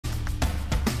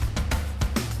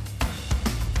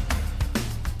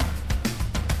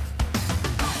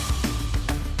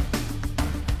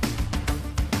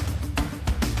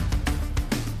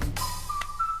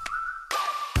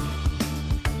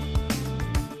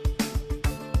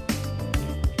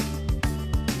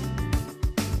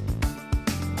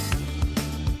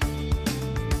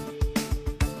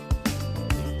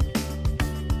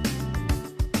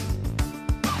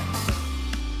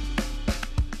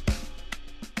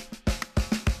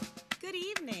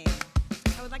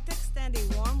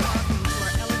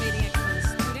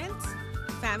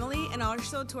and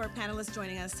also to our panelists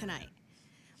joining us tonight.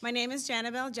 My name is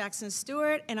Janabelle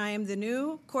Jackson-Stewart, and I am the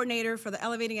new coordinator for the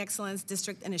Elevating Excellence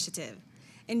District Initiative.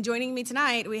 And joining me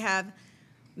tonight, we have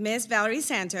Ms. Valerie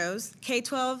Santos,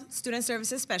 K-12 Student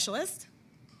Services Specialist.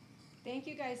 Thank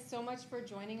you guys so much for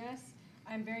joining us.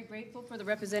 I'm very grateful for the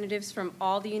representatives from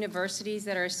all the universities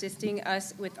that are assisting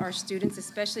us with our students,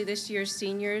 especially this year's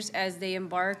seniors, as they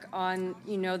embark on,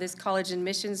 this college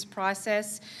admissions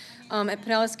process. At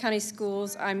Pinellas County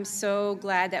Schools, I'm so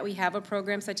glad that we have a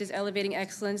program such as Elevating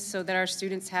Excellence so that our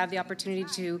students have the opportunity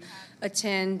to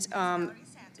attend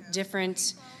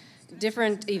different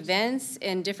events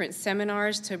and different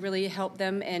seminars to really help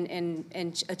them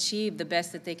and achieve the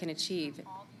best that they can achieve.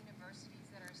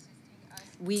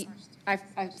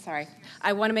 I'm sorry.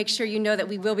 I want to make sure you know that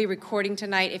we will be recording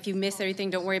tonight. If you miss everything,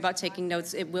 don't worry about taking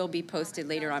notes. It will be posted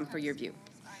later on for your view.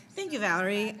 Thank you,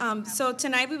 Valerie. So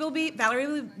tonight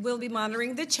Valerie will be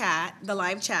monitoring the chat, the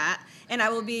live chat, and I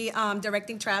will be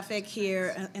directing traffic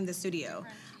here in the studio.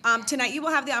 Tonight you will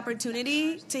have the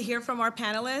opportunity to hear from our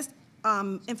panelists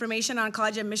information on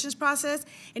college admissions process,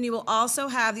 and you will also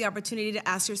have the opportunity to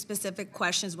ask your specific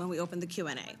questions when we open the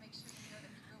Q&A.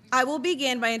 I will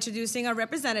begin by introducing our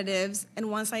representatives, and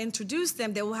once I introduce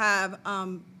them, they will have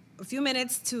a few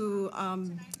minutes to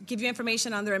give you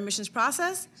information on their admissions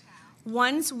process.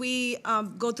 Once we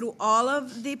go through all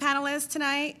of the panelists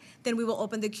tonight, then we will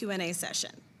open the Q&A session.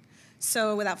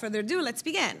 So without further ado, let's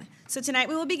begin. So tonight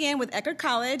we will begin with Eckerd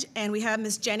College, and we have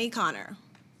Ms. Jenny Connor.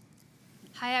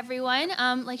 Hi, everyone.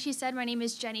 Like she said, my name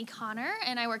is Jenny Connor,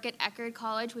 and I work at Eckerd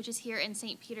College, which is here in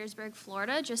St. Petersburg,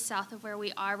 Florida, just south of where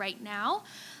we are right now.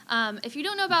 If you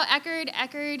don't know about Eckerd,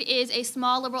 Eckerd is a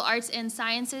small liberal arts and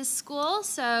sciences school,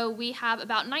 so we have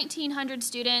about 1,900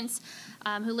 students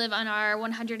who live on our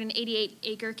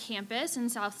 188-acre campus in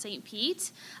South St.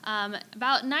 Pete.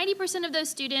 About 90% of those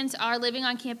students are living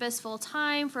on campus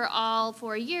full-time for all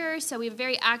 4 years, so we have a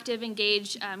very active,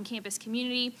 engaged campus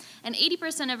community, and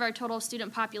 80% of our total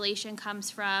student population comes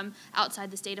from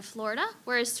outside the state of Florida,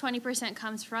 whereas 20%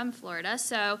 comes from Florida.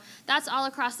 So that's all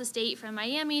across the state, from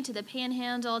Miami to the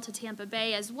Panhandle to Tampa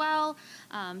Bay as well.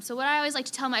 So what I always like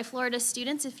to tell my Florida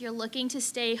students, if you're looking to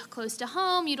stay close to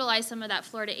home, utilize some of that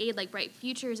Florida aid like Bright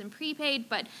Futures and prepaid,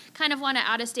 but kind of want an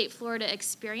out-of-state Florida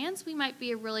experience, we might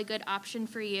be a really good option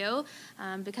for you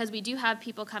because we do have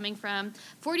people coming from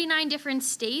 49 different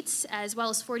states as well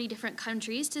as 40 different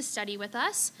countries to study with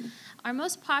us. Our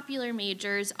most popular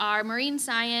majors are marine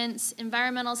science,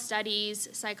 environmental studies,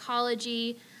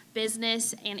 psychology,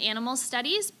 business, and animal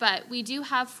studies, but we do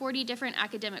have 40 different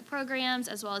academic programs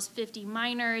as well as 50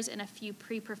 minors and a few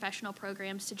pre-professional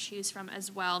programs to choose from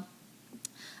as well.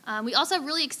 We also have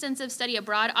really extensive study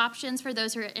abroad options for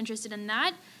those who are interested in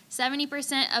that.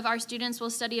 70% of our students will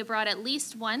study abroad at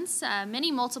least once,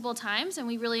 many multiple times, and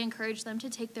we really encourage them to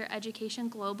take their education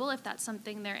global if that's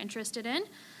something they're interested in.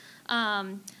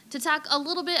 To talk a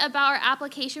little bit about our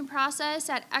application process,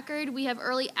 at Eckerd we have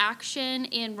early action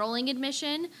and rolling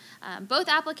admission. Both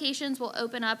applications will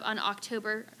open up on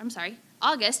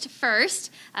August 1st,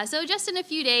 so just in a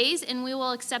few days, and we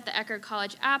will accept the Eckerd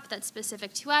College app that's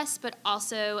specific to us, but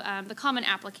also the common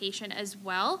application as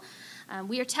well.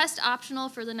 We are test optional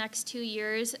for the next 2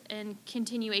 years in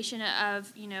continuation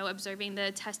of, observing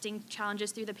the testing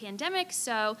challenges through the pandemic.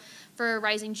 So for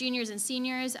rising juniors and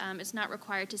seniors, it's not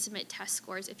required to submit test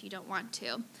scores if you don't want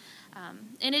to.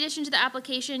 In addition to the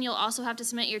application, you'll also have to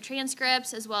submit your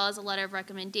transcripts as well as a letter of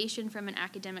recommendation from an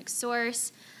academic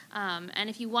source. And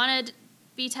if you wanted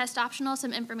be test optional,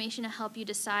 some information to help you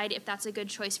decide if that's a good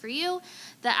choice for you.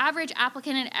 The average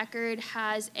applicant at Eckerd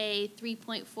has a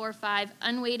 3.45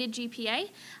 unweighted GPA.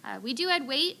 We do add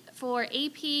weight for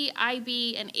AP,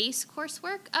 IB, and ACE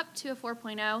coursework up to a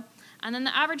 4.0. And then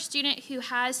the average student who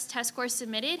has test scores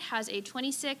submitted has a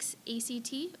 26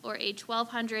 ACT or a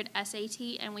 1200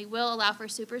 SAT, and we will allow for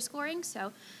super scoring.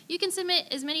 So you can submit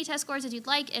as many test scores as you'd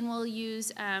like, and we'll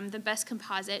use the best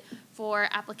composite for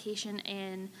application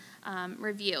and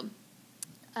review.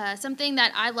 Something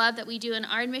that I love that we do in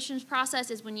our admissions process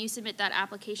is when you submit that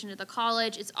application to the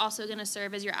college, it's also going to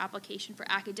serve as your application for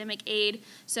academic aid.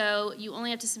 So you only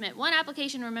have to submit one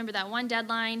application, remember that one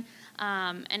deadline,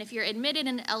 and if you're admitted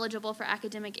and eligible for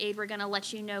academic aid, we're going to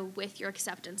let you know with your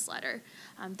acceptance letter.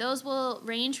 Those will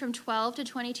range from $12,000 to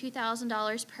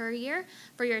 $22,000 per year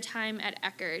for your time at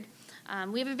Eckerd.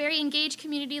 We have a very engaged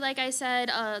community, like I said,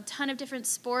 a ton of different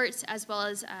sports as well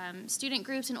as student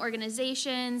groups and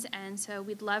organizations, and so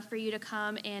we'd love for you to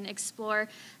come and explore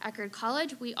Eckerd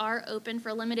College. We are open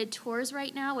for limited tours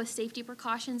right now with safety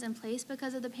precautions in place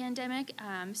because of the pandemic,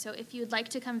 so if you'd like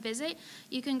to come visit,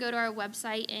 you can go to our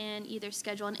website and either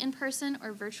schedule an in-person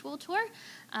or virtual tour,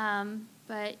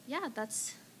 but yeah,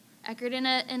 that's Eckerd in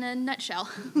a nutshell.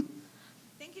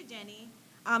 Thank you, Jenny.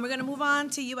 We're going to move on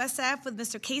to USF with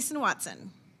Mr. Kason Watson.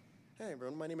 Hey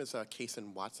everyone, my name is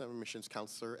Kason Watson. I'm a missions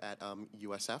counselor at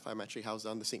USF. I'm actually housed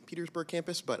on the St. Petersburg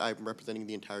campus, but I'm representing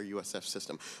the entire USF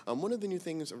system. One of the new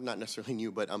things, or not necessarily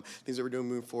new, but things that we're doing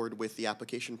moving forward with the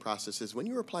application process is when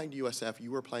you're applying to USF,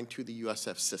 you are applying to the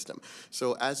USF system.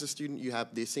 So as a student, you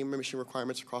have the same admission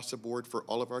requirements across the board for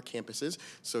all of our campuses.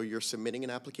 So you're submitting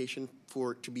an application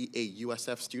to be a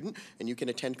USF student, and you can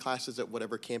attend classes at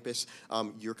whatever campus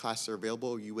your classes are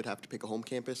available. You would have to pick a home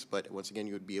campus, but once again,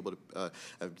 you would be able to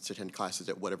attend classes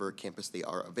at whatever campus they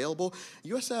are available.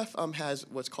 USF has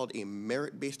what's called a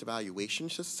merit-based evaluation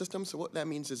system. So what that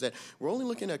means is that we're only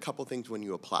looking at a couple things when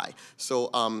you apply. So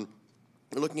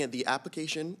we're looking at the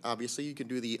application. Obviously, you can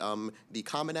do the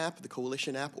Common App, the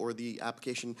Coalition app, or the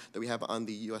application that we have on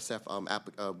the USF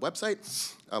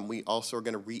website. We also are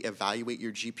going to reevaluate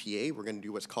your GPA. We're going to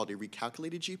do what's called a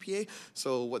recalculated GPA.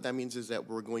 So what that means is that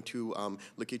we're going to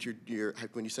look at your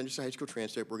when you send us a high school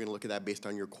transcript, we're going to look at that based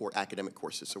on your core academic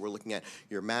courses. So we're looking at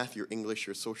your math, your English,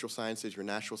 your social sciences, your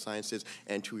natural sciences,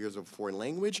 and 2 years of foreign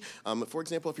language. For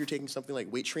example, if you're taking something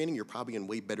like weight training, you're probably in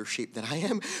way better shape than I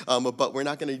am, but we're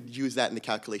not going to use that in the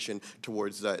calculation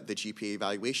towards the GPA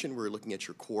evaluation. We're looking at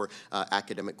your core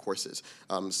academic courses.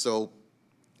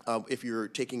 If you're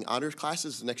taking honors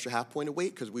classes, it's an extra half point of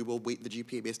weight because we will weight the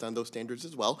GPA based on those standards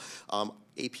as well.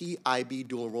 AP, IB,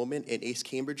 dual enrollment, and ACE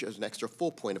Cambridge is an extra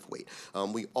full point of weight.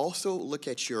 We also look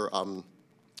at your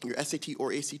SAT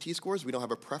or ACT scores. We don't have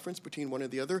a preference between one or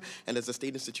the other, and as a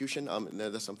state institution,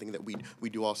 that's something that we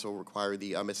do also require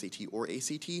the SAT or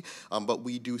ACT, but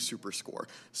we do super score.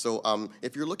 So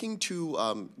if you're looking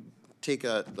to take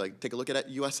a look at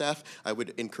USF, I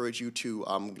would encourage you to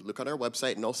look on our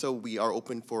website, and also we are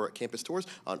open for campus tours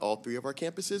on all 3 of our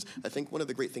campuses. I think one of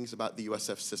the great things about the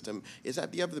USF system is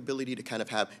that you have the ability to kind of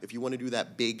have, if you want to do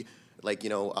that big, like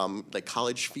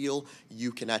college feel,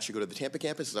 you can actually go to the Tampa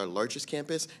campus, it's our largest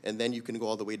campus, and then you can go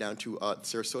all the way down to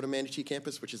Sarasota Manatee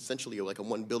campus, which is essentially like a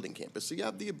one building campus. So you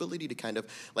have the ability to kind of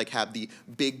like have the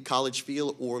big college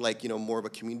feel, or more of a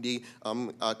community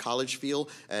college feel.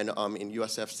 And in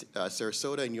USF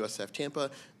Sarasota and USF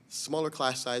Tampa, smaller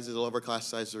class sizes, all of our class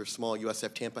sizes are small.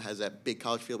 USF Tampa has that big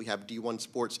college feel. We have D1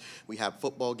 sports, we have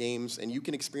football games, and you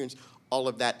can experience all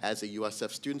of that as a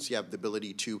USF student. So you have the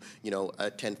ability to,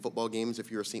 attend football games if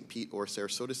you're a St. Pete or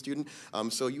Sarasota student.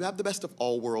 So you have the best of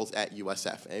all worlds at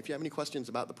USF. And if you have any questions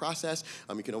about the process,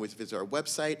 you can always visit our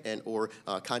website or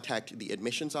contact the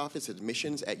admissions office,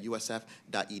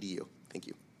 admissions@usf.edu. Thank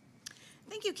you.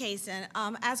 Thank you, Kason.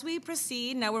 As we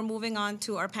proceed, now we're moving on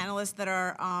to our panelists that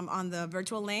are on the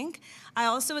virtual link. I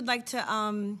also would like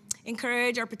to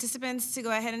encourage our participants to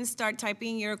go ahead and start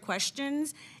typing your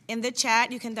questions in the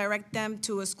chat. You can direct them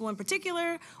to a school in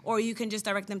particular, or you can just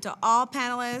direct them to all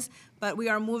panelists, but we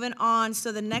are moving on.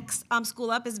 So the next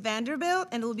school up is Vanderbilt,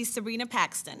 and it will be Sabrina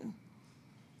Paxton.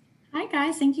 Hi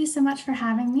guys, thank you so much for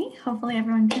having me. Hopefully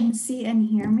everyone can see and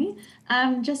hear me.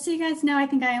 Just so you guys know, I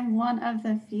think I am one of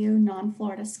the few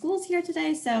non-Florida schools here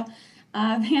today. So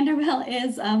Vanderbilt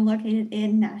is located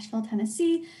in Nashville,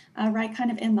 Tennessee, right kind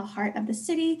of in the heart of the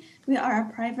city. We are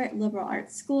a private liberal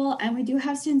arts school, and we do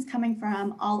have students coming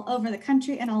from all over the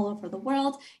country and all over the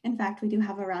world. In fact, we do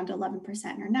have around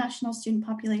 11% in our national student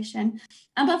population.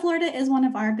 But Florida is one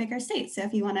of our bigger states. So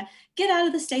if you want to get out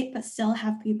of the state but still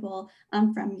have people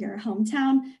from your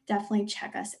hometown, definitely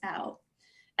check us out.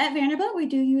 At Vanderbilt, we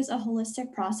do use a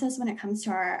holistic process when it comes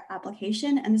to our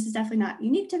application, and this is definitely not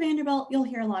unique to Vanderbilt. You'll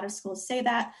hear a lot of schools say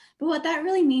that, but what that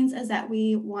really means is that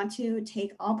we want to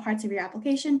take all parts of your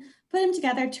application, put them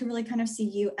together to really kind of see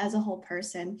you as a whole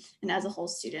person and as a whole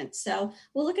student. So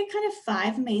we'll look at kind of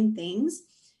 5 main things.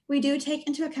 We do take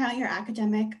into account your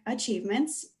academic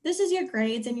achievements. This is your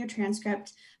grades and your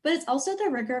transcript, but it's also the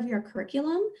rigor of your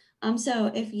curriculum. So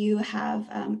if you have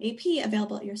AP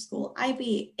available at your school,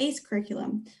 IB, ACE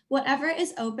curriculum, whatever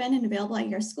is open and available at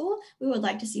your school, we would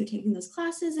like to see you taking those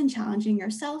classes and challenging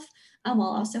yourself while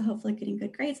also hopefully getting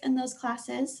good grades in those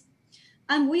classes.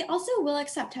 We also will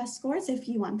accept test scores if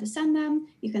you want to send them.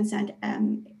 You can send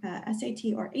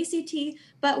SAT or ACT,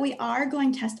 but we are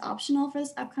going test optional for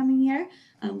this upcoming year.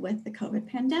 With the COVID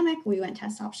pandemic, we went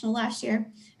test optional last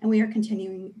year, and we are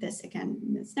continuing this again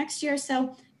this next year.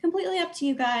 So completely up to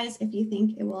you guys. If you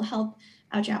think it will help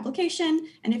out your application,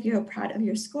 and if you're proud of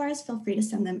your scores, feel free to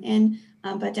send them in,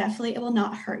 but definitely it will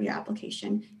not hurt your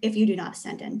application if you do not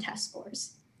send in test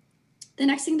scores. The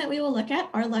next thing that we will look at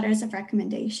are letters of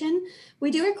recommendation.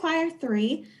 We do require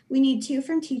 3. We need 2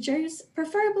 from teachers,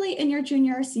 preferably in your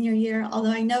junior or senior year, although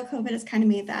I know COVID has kind of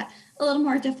made that a little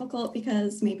more difficult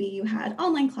because maybe you had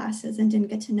online classes and didn't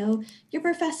get to know your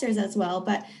professors as well,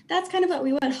 but that's kind of what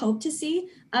we would hope to see,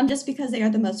 just because they are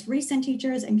the most recent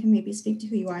teachers and can maybe speak to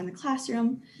who you are in the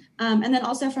classroom, and then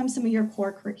also from some of your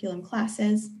core curriculum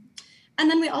classes.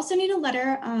 And then we also need a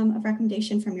letter of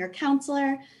recommendation from your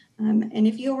counselor. And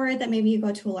if you're worried that maybe you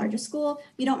go to a larger school,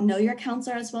 you don't know your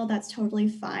counselor as well, that's totally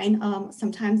fine.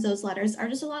 Sometimes those letters are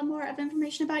just a lot more of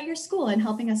information about your school and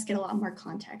helping us get a lot more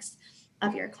context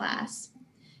of your class.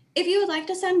 If you would like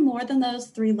to send more than those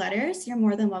 3 letters, you're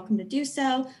more than welcome to do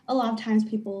so. A lot of times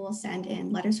people will send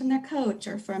in letters from their coach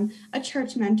or from a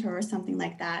church mentor or something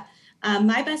like that.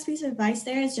 My best piece of advice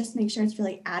there is just make sure it's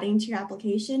really adding to your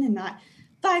application and not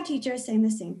 5 teachers saying the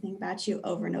same thing about you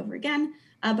over and over again.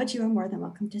 But you are more than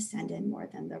welcome to send in more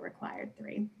than the required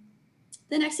 3.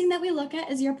 The next thing that we look at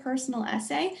is your personal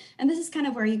essay. And this is kind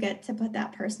of where you get to put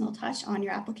that personal touch on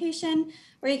your application,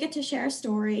 where you get to share a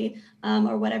story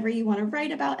or whatever you want to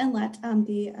write about and let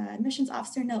the admissions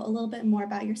officer know a little bit more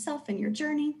about yourself and your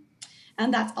journey.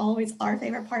 And that's always our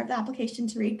favorite part of the application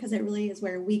to read because it really is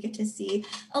where we get to see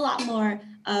a lot more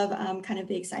of kind of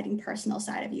the exciting personal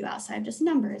side of you outside of just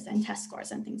numbers and test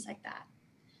scores and things like that.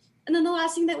 And then the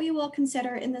last thing that we will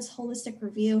consider in this holistic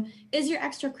review is your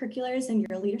extracurriculars and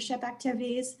your leadership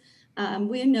activities.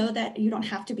 We know that you don't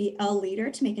have to be a leader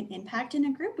to make an impact in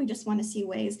a group. We just want to see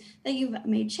ways that you've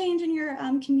made change in your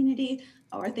community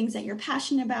or things that you're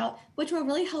passionate about, which will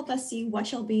really help us see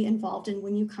what you'll be involved in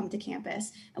when you come to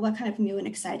campus and what kind of new and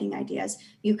exciting ideas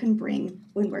you can bring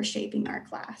when we're shaping our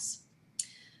class.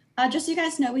 Just so you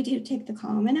guys know, we do take the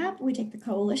Common app, we take the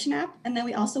Coalition app, and then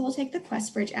we also will take the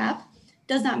QuestBridge app.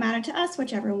 Does not matter to us,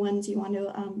 whichever ones you want to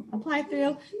apply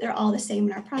through. They're all the same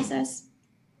in our process.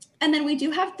 And then we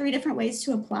do have 3 different ways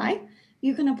to apply.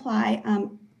 You can apply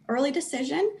early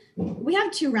decision. We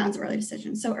have 2 rounds of early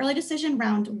decision. So early decision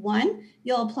round 1,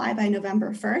 you'll apply by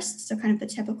November 1st. So kind of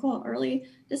the typical early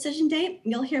decision date.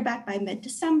 You'll hear back by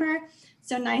mid-December.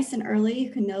 So nice and early, you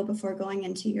can know before going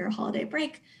into your holiday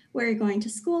break where you're going to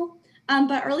school.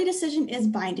 But early decision is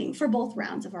binding for both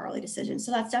rounds of our early decision.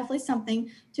 So that's definitely something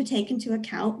to take into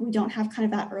account. We don't have kind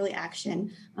of that early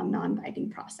action non-binding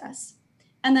process.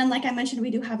 And then, like I mentioned, we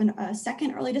do have a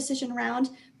second early decision round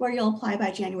where you'll apply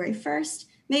by January 1st.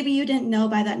 Maybe you didn't know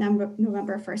by that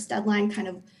November 1st deadline kind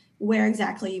of where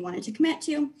exactly you wanted to commit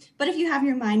to. But if you have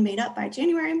your mind made up by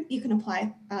January, you can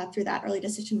apply through that early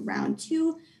decision round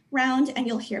 2 and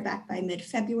you'll hear back by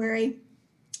mid-February.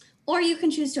 Or you can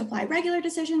choose to apply regular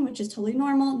decision, which is totally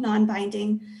normal,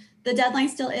 non-binding. The deadline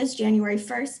still is January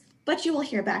 1st, but you will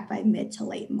hear back by mid to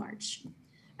late March.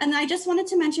 And I just wanted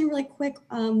to mention really quick,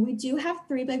 we do have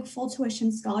 3 big full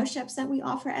tuition scholarships that we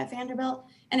offer at Vanderbilt.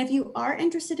 And if you are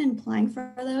interested in applying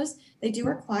for those, they do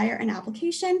require an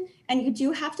application and you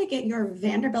do have to get your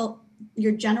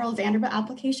general Vanderbilt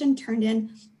application turned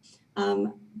in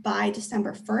by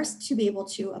December 1st to be able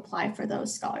to apply for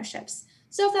those scholarships.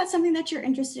 So if that's something that you're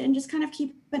interested in, just kind of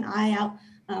keep an eye out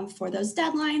for those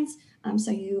deadlines so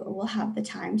you will have the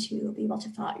time to be able to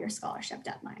fill out your scholarship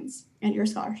deadlines and your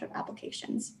scholarship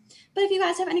applications. But if you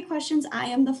guys have any questions, I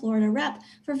am the Florida rep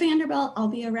for Vanderbilt. I'll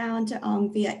be around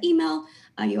via email.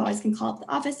 You always can call up the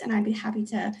office and I'd be happy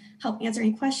to help answer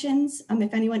any questions.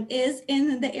 If anyone is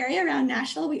in the area around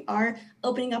Nashville, we are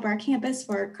opening up our campus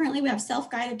currently we have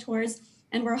self-guided tours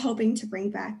and we're hoping to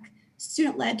bring back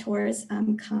student-led tours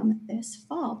come this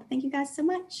fall. But thank you guys so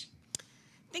much.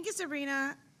 Thank you,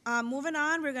 Sabrina. Moving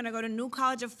on, we're going to go to New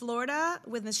College of Florida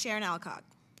with Ms. Sharon Alcock.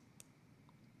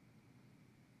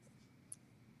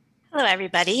 Hello,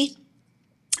 everybody.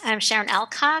 I'm Sharon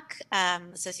Alcock,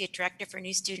 Associate Director for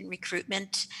New Student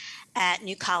Recruitment at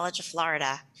New College of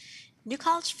Florida. New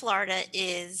College of Florida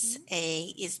is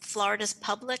Florida's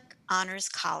public honors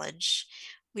college.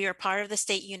 We are part of the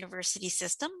state university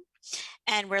system,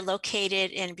 and we're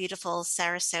located in beautiful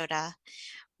Sarasota,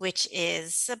 which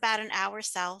is about an hour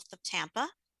south of Tampa.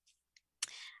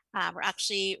 We're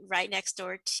actually right next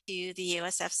door to the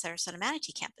USF Sarasota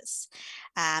Manatee campus,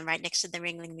 right next to the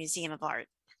Ringling Museum of Art.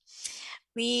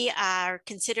 We are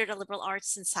considered a liberal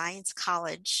arts and science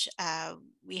college.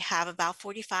 We have about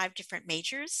 45 different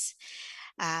majors.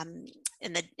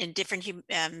 in different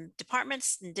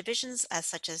departments and divisions,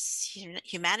 such as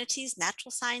humanities,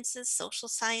 natural sciences, social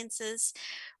sciences.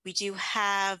 We do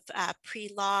have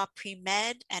pre-law,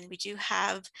 pre-med, and we do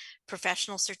have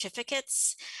professional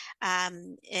certificates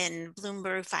in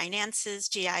Bloomberg Finances,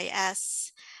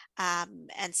 GIS,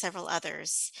 and several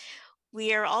others.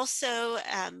 We are also,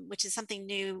 which is something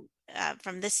new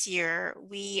from this year,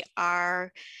 we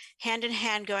are hand in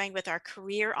hand going with our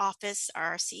career office,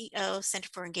 our CEO, Center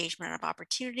for Engagement of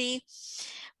Opportunity,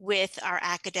 with our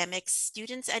academics.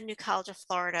 Students at New College of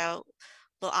Florida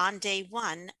will on day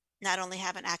one not only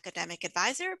have an academic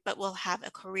advisor, but will have a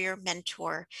career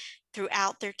mentor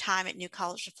throughout their time at New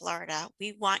College of Florida.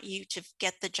 We want you to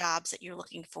get the jobs that you're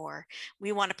looking for.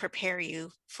 We want to prepare you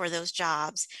for those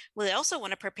jobs. We also want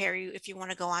to prepare you if you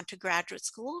want to go on to graduate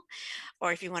school,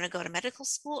 or if you want to go to medical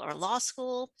school or law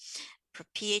school for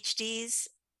PhDs.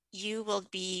 You will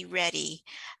be ready.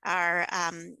 Our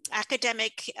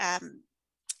academic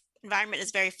environment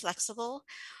is very flexible.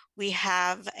 We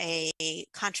have a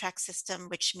contract system,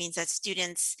 which means that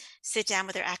students sit down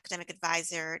with their academic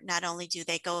advisor. Not only do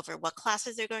they go over what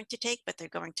classes they're going to take, but they're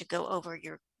going to go over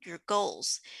your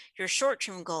goals, your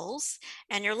short-term goals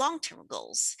and your long-term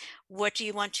goals. What do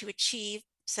you want to achieve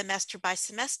semester by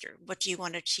semester? What do you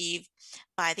want to achieve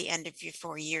by the end of your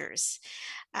 4 years?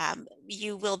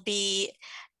 You will be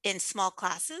in small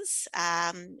classes.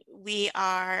 We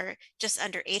are just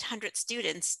under 800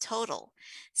 students total.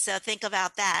 So think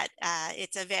about that.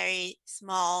 It's a very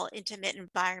small, intimate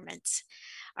environment.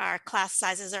 Our class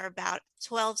sizes are about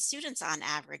 12 students on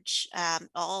average.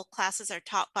 All classes are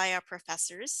taught by our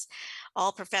professors.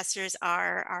 All professors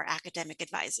are our academic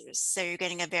advisors. So you're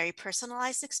getting a very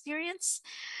personalized experience,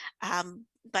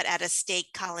 but at a state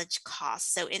college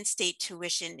cost. So in-state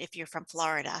tuition, if you're from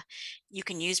Florida, you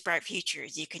can use Bright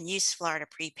Futures, you can use Florida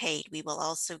Prepaid. We will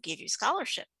also give you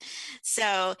scholarship.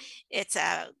 So it's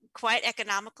quite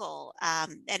economical,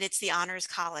 and it's the honors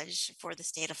college for the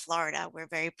state of Florida. We're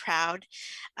very proud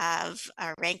of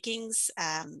our rankings,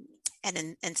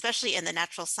 and especially in the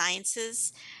natural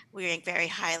sciences, we rank very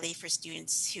highly for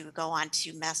students who go on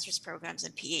to master's programs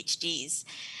and PhDs,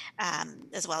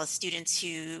 as well as students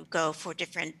who go for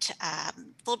different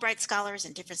Fulbright scholars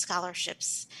and different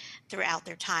scholarships throughout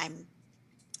their time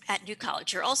at New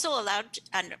College. You're also allowed,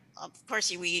 and of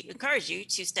course, we encourage you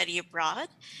to study abroad,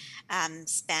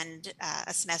 spend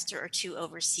a semester or two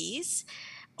overseas,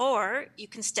 or you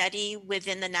can study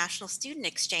within the National Student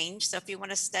Exchange. So if you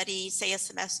want to study, say, a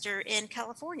semester in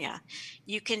California,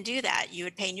 you can do that. You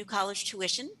would pay New College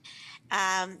tuition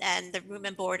and the room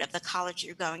and board of the college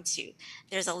you're going to.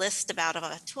 There's a list about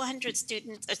 200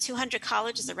 students, 200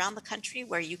 colleges around the country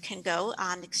where you can go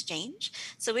on exchange.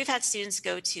 So we've had students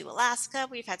go to Alaska,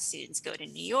 we've had students go to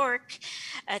New York.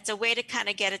 It's a way to kind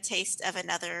of get a taste of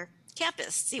another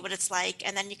campus, see what it's like,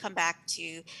 and then you come back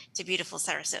to beautiful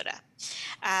Sarasota.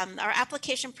 Our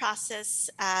application process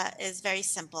is very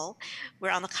simple.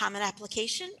 We're on the common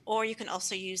application, or you can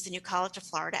also use the New College of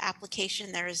Florida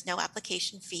application. There is no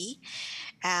application fee.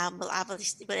 We'll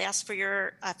ask for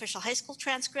your official high school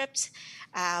transcript.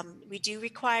 We do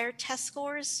require test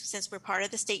scores since we're part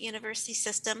of the state university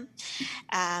system,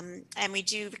 and we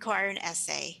do require an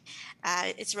essay.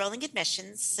 It's rolling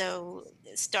admissions, so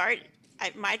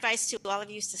my advice to all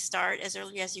of you is to start as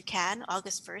early as you can.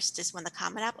 August 1st is when the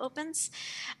Common App opens,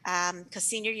 because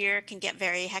senior year can get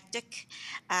very hectic.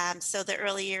 So the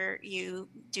earlier you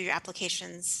do your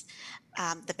applications,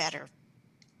 the better.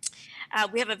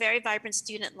 We have a very vibrant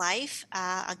student life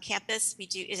on campus.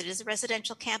 It is a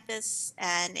residential campus,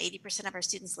 and 80% of our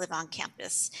students live on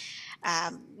campus.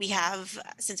 We have,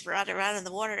 since we're out around in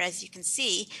the water, as you can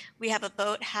see, we have a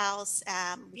boathouse.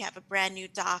 We have a brand new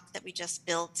dock that we just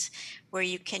built where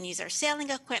you can use our sailing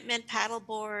equipment, paddle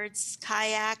boards,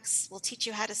 kayaks. We'll teach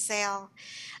you how to sail.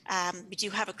 We do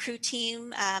have a crew team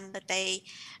that they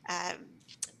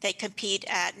compete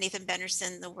at Nathan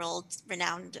Benderson, the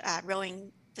world-renowned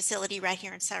rowing facility right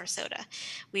here in Sarasota.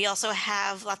 We also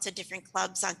have lots of different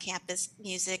clubs on campus: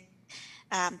 music,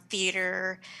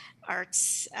 theater,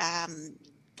 arts,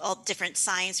 all different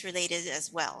science related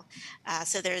as well.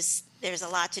 So there's a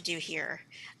lot to do here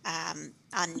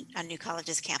on New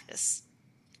College's campus.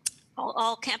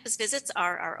 All campus visits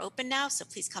are open now, so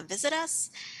please come visit us.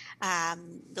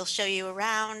 They'll show you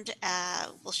around.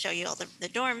 We'll show you all the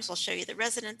dorms. We'll show you the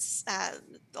residence,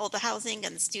 all the housing,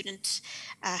 and the student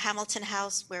Hamilton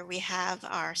House, where we have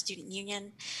our student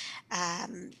union.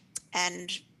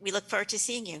 And we look forward to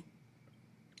seeing you.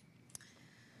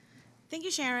 Thank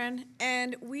you, Sharon.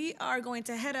 And we are going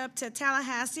to head up to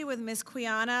Tallahassee with Ms.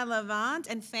 Quiana Levant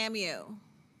and FAMU.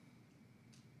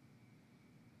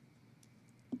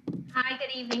 Hi,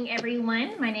 good evening,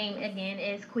 everyone. My name again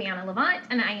is Quiana Levant,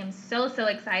 and I am so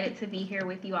excited to be here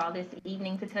with you all this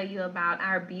evening to tell you about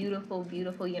our beautiful,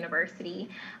 beautiful university.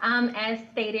 As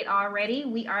stated already,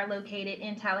 we are located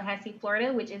in Tallahassee,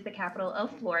 Florida, which is the capital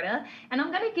of Florida. And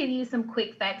I'm going to give you some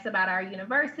quick facts about our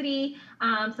university,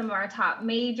 some of our top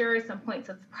majors, some points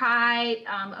of pride,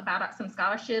 about some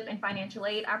scholarship and financial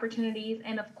aid opportunities.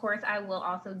 And of course, I will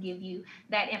also give you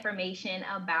that information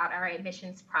about our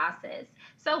admissions process.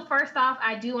 So first off,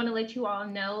 I do want to let you all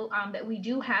know that we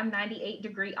do have 98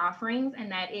 degree offerings,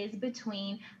 and that is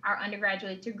between our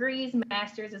undergraduate degrees,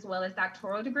 master's, as well as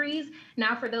doctoral degrees.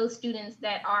 Now, for those students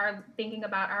that are thinking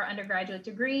about our undergraduate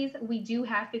degrees, we do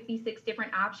have 56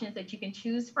 different options that you can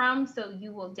choose from, so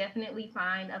you will definitely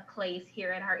find a place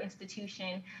here at our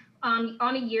institution. On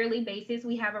a yearly basis,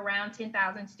 we have around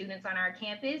 10,000 students on our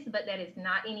campus, but that is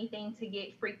not anything to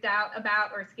get freaked out about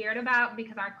or scared about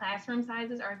because our classroom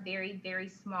sizes are very, very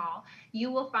small. You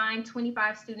will find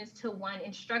 25 students to one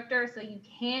instructor, so you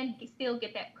can still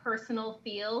get that personal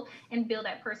feel and build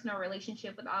that personal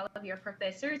relationship with all of your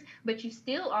professors, but you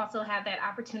still also have that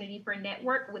opportunity for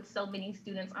network with so many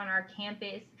students on our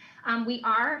campus. We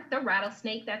are the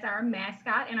rattlesnake, that's our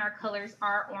mascot, and our colors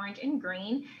are orange and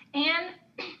green. And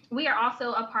we are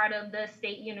also a part of the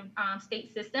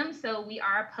state system, so we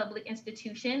are a public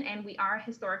institution, and we are a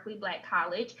historically Black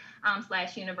college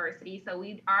 / university. So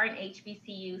we are an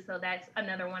HBCU, so that's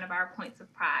another one of our points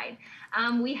of pride.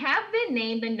 We have been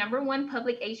named the #1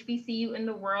 public HBCU in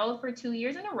the world for 2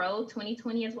 years in a row,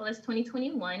 2020 as well as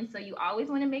 2021. So you always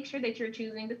want to make sure that you're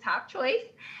choosing the top choice.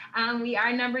 We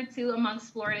are #2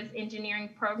 amongst Florida's engineering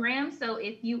programs. So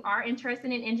if you are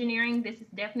interested in engineering, this is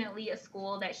definitely a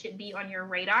school that should be on your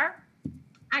radar.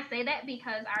 I say that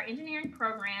because our engineering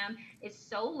program is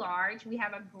so large. We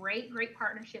have a great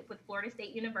partnership with Florida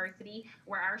State University,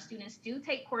 where our students do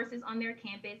take courses on their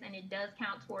campus, and it does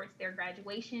count towards their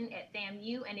graduation at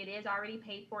FAMU, and it is already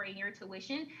paid for in your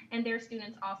tuition. And their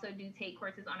students also do take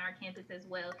courses on our campus as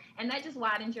well. And that just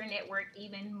widens your network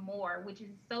even more, which is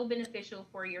so beneficial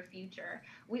for your future.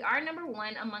 We are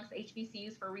 #1 amongst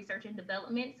HBCUs for research and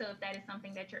development. So if that is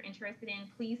something that you're interested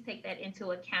in, please take that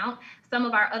into account. Some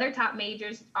of our other top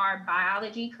majors are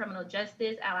biology, criminal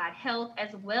justice, allied health,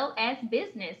 as well as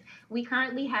business. We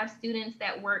currently have students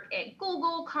that work at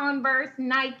Google, Converse,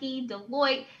 Nike,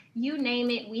 Deloitte, you name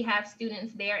it, we have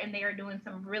students there, and they are doing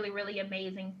some really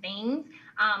amazing things.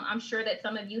 I'm sure that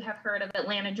some of you have heard of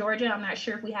Atlanta, Georgia. I'm not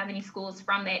sure if we have any schools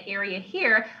from that area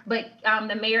here, but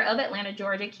the mayor of Atlanta,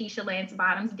 Georgia, Keisha Lance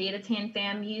Bottoms, did attend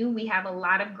FAMU. We have a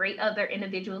lot of great other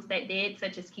individuals that did,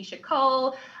 such as Keisha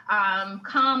Cole,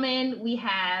 Common. We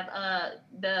have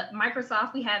the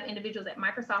Microsoft. We have individuals at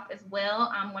Microsoft as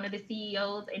well. One of the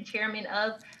CEOs and chairman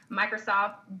of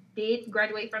Microsoft did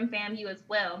graduate from FAMU as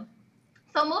well.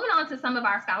 So moving on to some of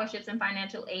our scholarships and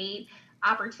financial aid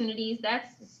opportunities,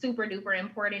 that's super duper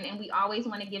important. And we always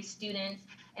want to give students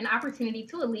an opportunity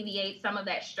to alleviate some of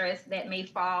that stress that may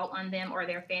fall on them or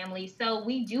their families. So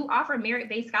we do offer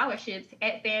merit-based scholarships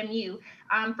at FAMU.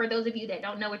 For those of you that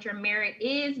don't know what your merit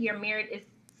is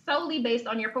solely based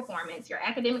on your performance, your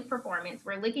academic performance.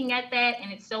 We're looking at that,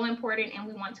 and it's so important, and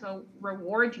we want to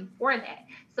reward you for that.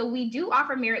 So we do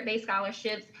offer merit-based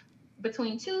scholarships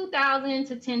between $2,000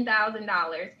 to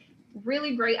 $10,000.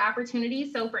 Really great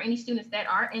opportunities. So for any students that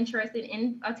are interested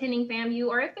in attending FAMU,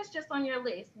 or if it's just on your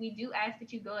list, we do ask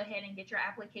that you go ahead and get your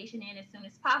application in as soon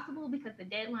as possible, because the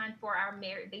deadline for our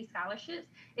merit-based scholarships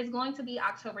is going to be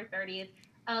October 30th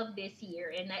of this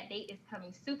year, and that date is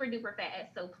coming super duper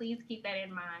fast. So please keep that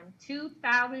in mind.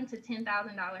 $2,000 to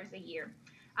 $10,000 a year.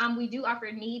 We do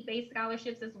offer need-based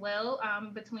scholarships as well,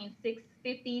 between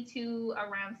 $650 to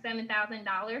around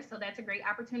 $7,000. So that's a great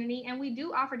opportunity. And we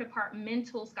do offer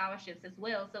departmental scholarships as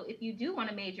well. So if you do want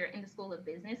to major in the School of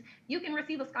Business, you can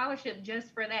receive a scholarship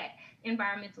just for that.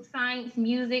 Environmental science,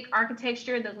 music,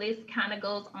 architecture, the list kind of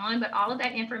goes on, but all of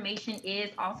that information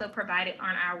is also provided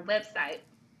on our website.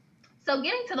 So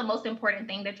getting to the most important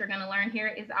thing that you're going to learn here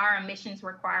is our admissions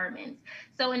requirements.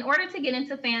 So in order to get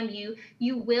into FAMU,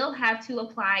 you will have to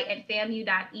apply at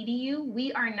famu.edu.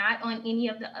 We are not on any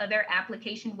of the other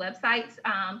application websites.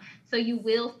 So you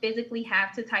will physically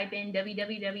have to type in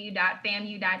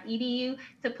www.famu.edu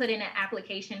to put in an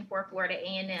application for Florida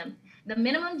A&M. The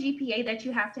minimum GPA that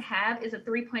you have to have is a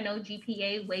 3.0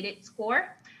 GPA weighted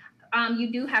score.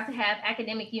 You do have to have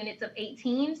academic units of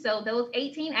 18. So those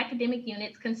 18 academic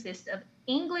units consist of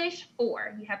English,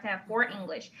 4. You have to have 4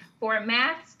 English. For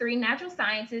maths, 3 natural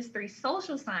sciences, 3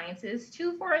 social sciences,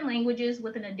 2 foreign languages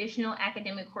with an additional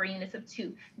academic core units of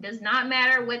 2. Does not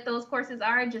matter what those courses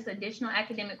are, just additional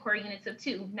academic core units of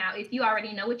 2. Now, if you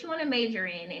already know what you want to major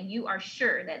in and you are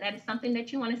sure that that is something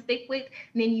that you want to stick with,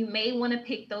 then you may want to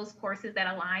pick those courses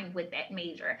that align with that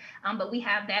major. But we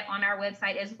have that on our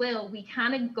website as well. We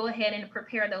kind of go ahead and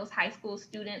prepare those high school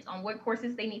students on what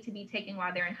courses they need to be taking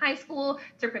while they're in high school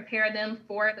to prepare them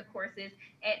for the courses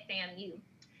at FAMU.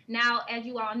 Now, as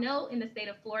you all know, in the state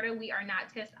of Florida, we are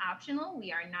not test optional.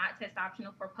 We are not test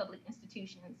optional for public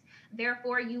institutions.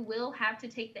 Therefore, you will have to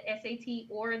take the SAT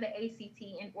or the ACT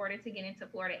in order to get into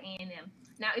Florida A&M.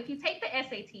 Now, if you take the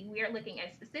SAT, we are looking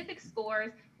at specific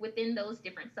scores within those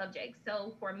different subjects.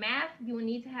 So for math, you will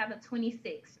need to have a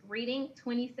 26, reading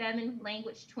 27,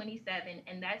 language 27,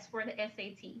 and that's for the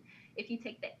SAT. If you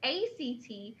take the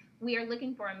ACT, we are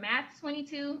looking for a math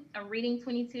 22, a reading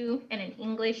 22, and an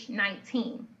English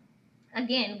 19.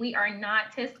 Again, we are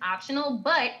not test optional,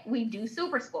 but we do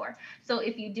super score. So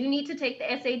if you do need to take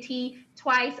the SAT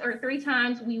twice or 3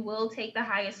 times, we will take the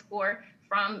highest score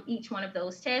from each one of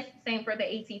those tests. Same for the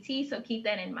ACT, so keep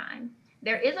that in mind.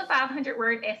 There is a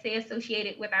 500-word essay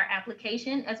associated with our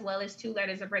application, as well as 2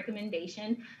 letters of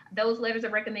recommendation. Those letters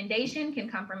of recommendation can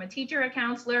come from a teacher, a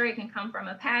counselor, it can come from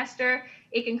a pastor,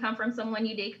 it can come from someone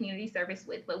you did community service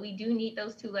with, but we do need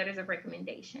those 2 letters of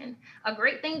recommendation. A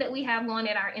great thing that we have going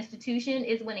at our institution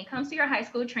is when it comes to your high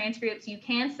school transcripts, you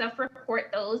can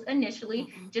self-report those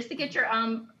initially just to get your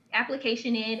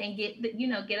application in and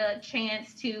get a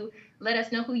chance to let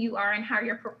us know who you are and how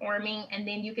you're performing, and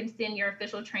then you can send your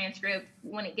official transcript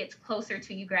when it gets closer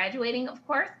to you graduating, of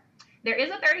course. There is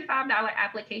a $35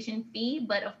 application fee,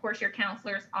 but of course your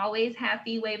counselors always have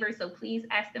fee waivers, so please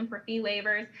ask them for fee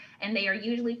waivers, and they are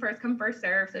usually first come, first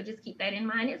serve, so just keep that in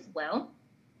mind as well.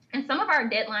 And some of our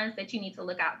deadlines that you need to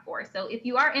look out for. So if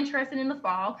you are interested in the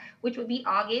fall, which would be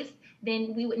August,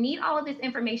 then we would need all of this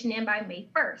information in by May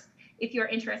 1st. If you're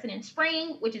interested in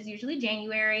spring, which is usually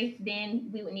January, then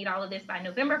we would need all of this by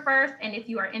November 1st. And if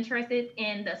you are interested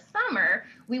in the summer,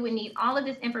 we would need all of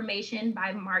this information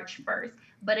by March 1st.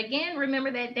 But again, remember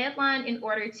that deadline. In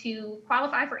order to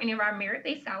qualify for any of our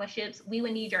merit-based scholarships, we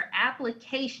would need your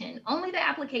application, only the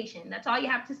application. That's all you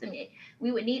have to submit.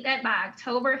 We would need that by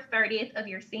October 30th of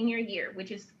your senior year,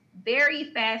 which is very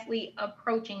fastly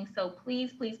approaching. So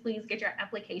please, please, please get your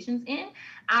applications in.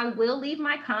 I will leave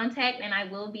my contact and I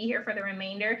will be here for the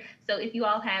remainder. So if you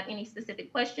all have any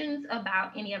specific questions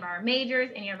about any of our majors,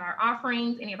 any of our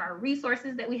offerings, any of our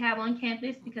resources that we have on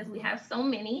campus, because we have so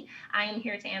many, I am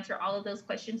here to answer all of those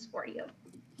questions for you.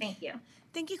 Thank you.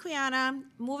 Thank you, Quiana.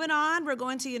 Moving on, we're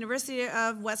going to University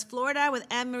of West Florida with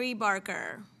Anne-Marie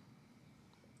Barker.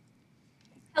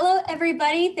 Hello,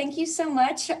 everybody. Thank you so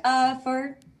much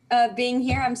for being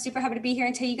here. I'm super happy to be here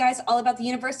and tell you guys all about the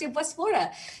University of West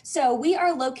Florida. So we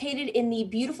are located in the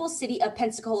beautiful city of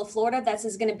Pensacola, Florida. That's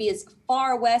going to be as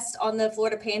far west on the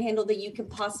Florida Panhandle that you can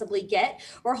possibly get.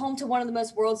 We're home to one of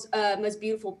the world's most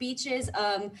beautiful beaches,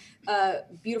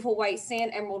 beautiful white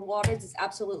sand, emerald waters. It's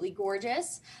absolutely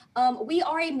gorgeous. We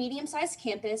are a medium-sized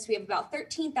campus. We have about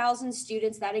 13,000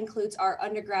 students. That includes our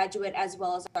undergraduate as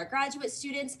well as our graduate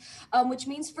students, which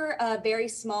means for very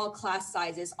small class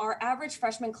sizes. Our average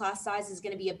freshman class size is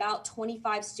going to be about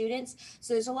 25 students.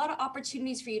 So there's a lot of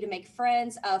opportunities for you to make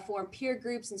friends, form peer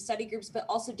groups and study groups, but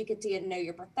also to get to know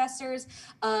your professors.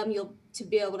 You'll to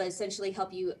be able to essentially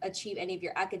help you achieve any of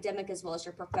your academic as well as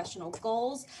your professional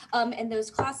goals. And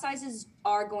those class sizes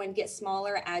are going to get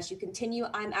smaller as you continue.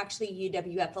 I'm actually a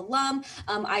UWF alum.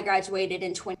 I graduated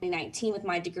in 2019 with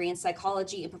my degree in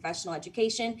psychology and professional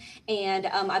education. And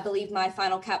I believe my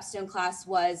final capstone class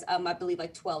was, I believe,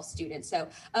 like 12 students. So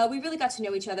we really got to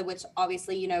know each other, which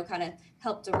obviously, kind of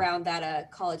helped around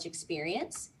that college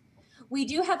experience. We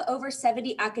do have over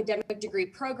 70 academic degree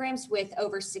programs with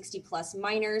over 60 plus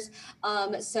minors.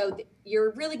 So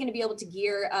you're really going to be able to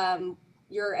gear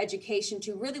your education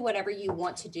to really whatever you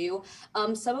want to do.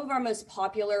 Some of our most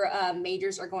popular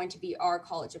majors are going to be our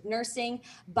College of Nursing,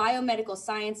 Biomedical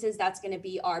Sciences, that's going to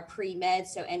be our pre-med.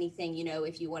 So anything,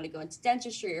 if you want to go into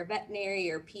dentistry or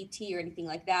veterinary or PT or anything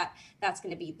like that, that's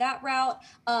going to be that route.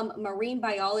 Marine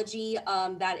Biology,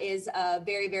 that is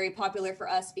very, very popular for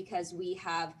us because we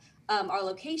have our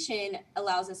location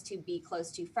allows us to be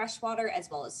close to freshwater as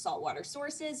well as saltwater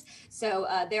sources. So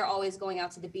they're always going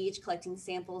out to the beach, collecting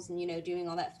samples and, doing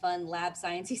all that fun lab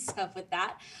sciencey stuff with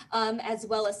that, as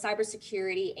well as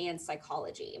cybersecurity and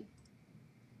psychology.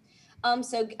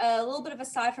 So a little bit of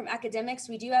aside from academics,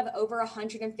 we do have over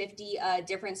 150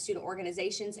 different student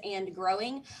organizations and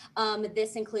growing.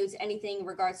 This includes anything in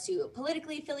regards to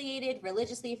politically affiliated,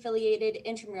 religiously affiliated,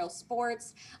 intramural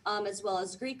sports, as well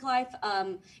as Greek life.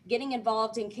 Getting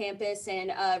involved in campus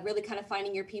and really kind of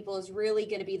finding your people is really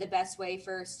going to be the best way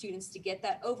for students to get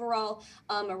that overall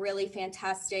a really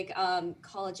fantastic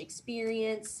college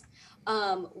experience.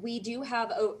 We do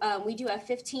have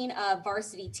 15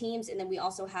 varsity teams, and then we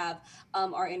also have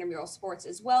our intramural sports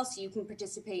as well. So you can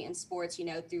participate in sports,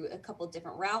 through a couple of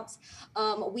different routes.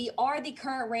 We are the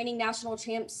current reigning national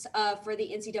champs for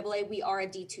the NCAA. We are a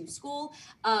D2 school.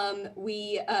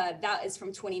 That is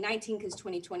from 2019 because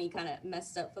 2020 kind of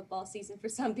messed up football season for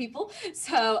some people.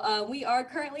 So we are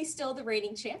currently still the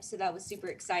reigning champs. So that was super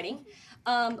exciting.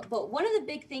 But one of the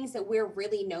big things that we're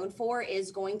really known for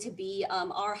is going to be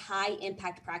our high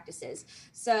impact practices.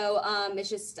 So it's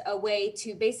just a way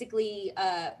to basically,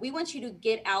 we want you to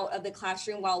get out of the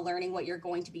classroom while learning what you're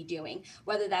going to be doing,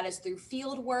 whether that is through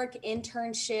field work,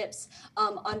 internships,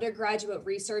 undergraduate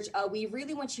research. We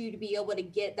really want you to be able to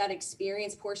get that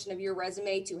experience portion of your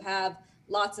resume to have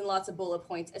lots and lots of bullet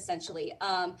points, essentially.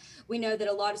 We know that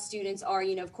a lot of students are,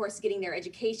 of course, getting their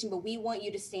education, but we want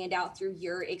you to stand out through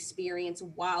your experience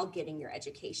while getting your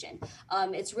education.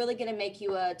 It's really going to make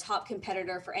you a top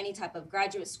competitor for any type of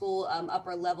graduate school,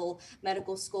 upper level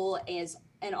medical school,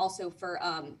 and also for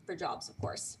jobs, of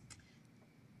course.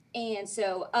 And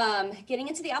so getting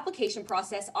into the application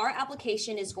process, our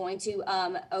application is going to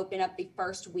open up the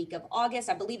first week of August.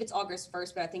 I believe it's August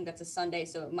 1st, but I think that's a Sunday,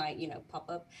 so it might, pop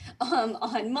up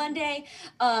on Monday.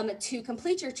 To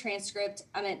complete your transcript,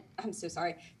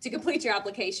 to complete your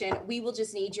application, we will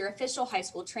just need your official high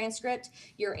school transcript,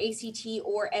 your ACT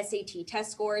or SAT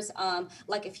test scores,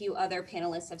 like a few other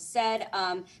panelists have said.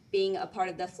 Being a part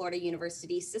of the Florida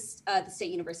University, the state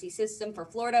university system for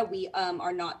Florida, we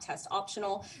are not test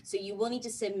optional. So you will need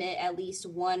to submit at least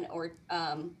one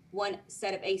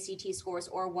set of ACT scores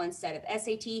or one set of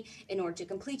SAT in order to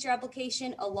complete your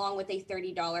application, along with a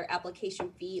 $30 application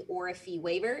fee or a fee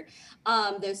waiver.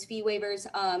 Those fee waivers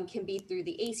can be through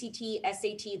the ACT,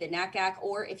 SAT, the NACAC,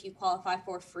 or if you qualify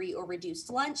for free or reduced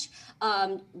lunch,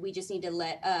 we just need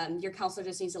to your counselor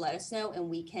just needs to let us know, and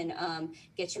we can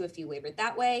get you a fee waiver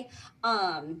that way.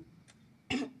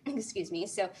 Excuse me.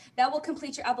 So that will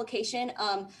complete your application.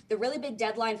 The really big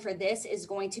deadline for this is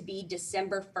going to be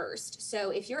December 1st.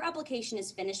 So if your application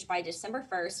is finished by December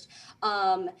 1st,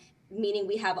 meaning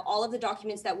we have all of the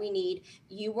documents that we need,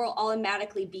 you will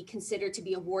automatically be considered to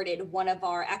be awarded one of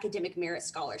our academic merit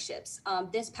scholarships.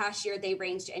 This past year, they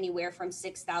ranged anywhere from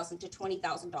 $6,000 to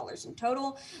 $20,000 in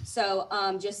total. So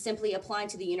just simply applying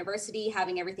to the university,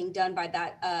 having everything done by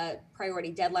that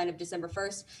priority deadline of December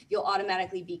 1st, you'll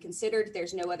automatically be considered.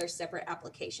 There's no other separate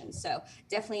application. So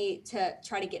definitely to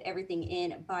try to get everything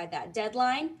in by that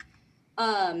deadline.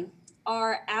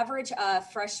 Our average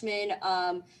freshman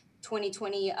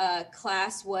 2020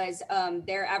 class was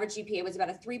their average GPA was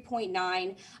about a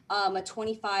 3.9, a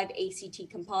 25 ACT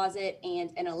composite,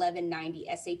 and an 1190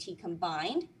 SAT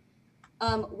combined.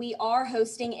 We are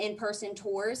hosting in-person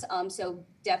tours, so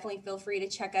definitely feel free to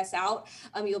check us out.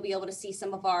 You'll be able to see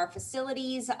some of our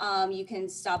facilities. You can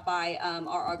stop by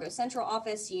our Argo Central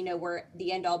office, where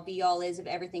the end all be all is of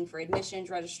everything for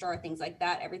admissions, registrar, things like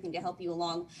that, everything to help you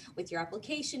along with your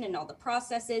application and all the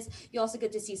processes. You also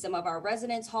get to see some of our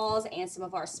residence halls and some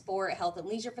of our sport, health, and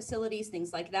leisure facilities,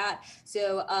 things like that.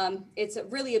 So it's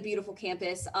really a beautiful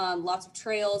campus, lots of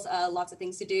trails, lots of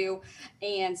things to do.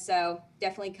 And so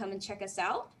definitely come and check us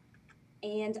out.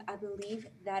 And I believe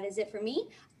that is it for me.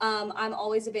 I'm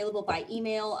always available by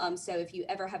email. So if you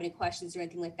ever have any questions or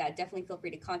anything like that, definitely feel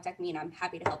free to contact me, and I'm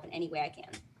happy to help in any way I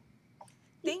can.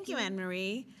 Thank you, Anne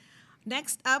Marie.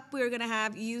 Next up, we're going to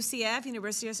have UCF,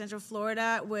 University of Central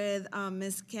Florida, with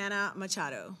Ms. Kiana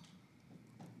Machado.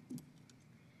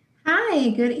 Hi,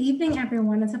 good evening,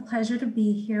 everyone. It's a pleasure to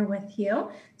be here with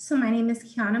you. So my name is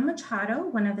Kiana Machado,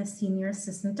 one of the Senior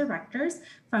Assistant Directors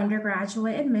for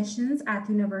Undergraduate Admissions at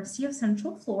the University of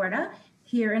Central Florida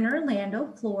here in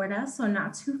Orlando, Florida, so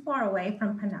not too far away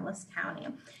from Pinellas County.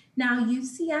 Now,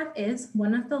 UCF is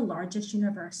one of the largest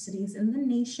universities in the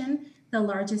nation, the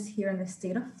largest here in the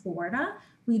state of Florida.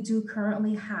 We do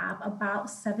currently have about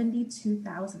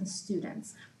 72,000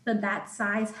 students. But that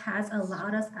size has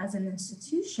allowed us as an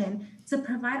institution to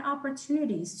provide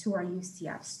opportunities to our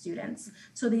UCF students.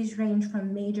 So these range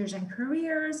from majors and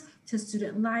careers to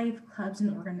student life, clubs,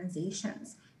 and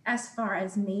organizations. As far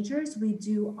as majors, we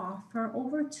do offer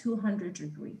over 200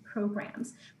 degree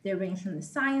programs. They range from the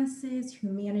sciences,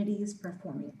 humanities,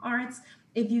 performing arts.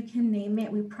 If you can name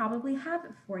it, we probably have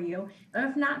it for you. Or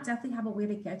if not, definitely have a way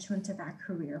to get you into that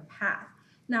career path.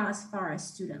 Now, as far as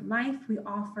student life, we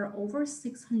offer over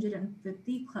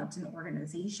 650 clubs and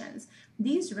organizations.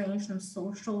 These range from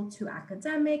social to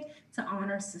academic to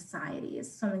honor societies.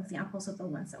 Some examples of the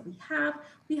ones that we have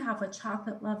a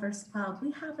chocolate lovers club,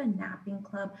 we have a napping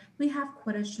club, we have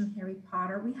Quidditch from Harry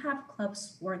Potter, we have club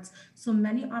sports, so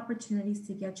many opportunities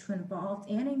to get you involved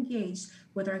and engaged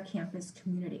with our campus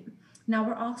community. Now,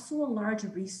 we're also a large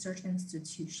research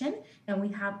institution, and we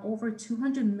have over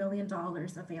 $200 million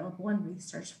available in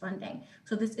research funding.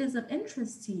 So this is of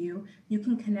interest to you. You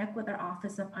can connect with our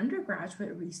Office of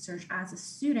Undergraduate Research as a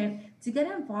student to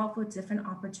get involved with different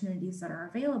opportunities that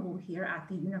are available here at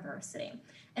the university.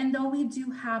 And though we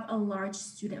do have a large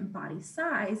student body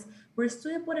size, we're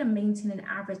still able to maintain an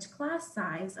average class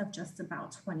size of just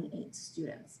about 28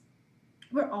 students.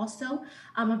 We're also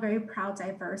a very proud,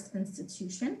 diverse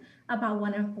institution. About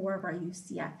 1 in 4 of our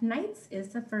UCF Knights is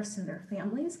the first in their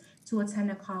families to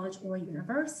attend a college or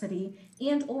university,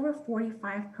 and over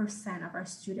 45% of our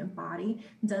student body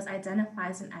does identify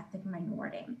as an ethnic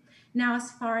minority. Now,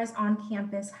 as far as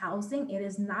on-campus housing, it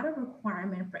is not a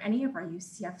requirement for any of our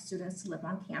UCF students to live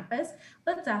on campus,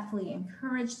 but definitely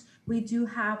encouraged. We do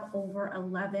have over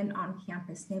 11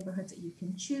 on-campus neighborhoods that you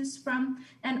can choose from,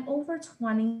 and over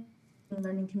 20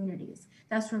 learning communities.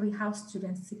 That's where we house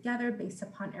students together based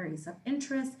upon areas of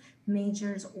interest,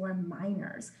 majors, or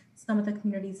minors. Some of the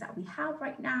communities that we have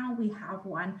right now, we have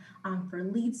one for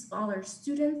Lead Scholar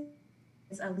students.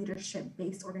 It's a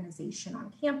leadership-based organization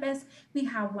on campus. We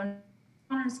have one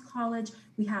Honors College.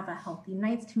 We have a Healthy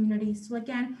Nights community. So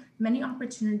again, many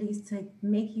opportunities to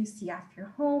make UCF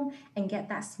your home and get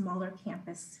that smaller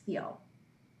campus feel.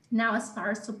 Now, as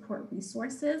far as support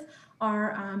resources,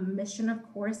 our mission, of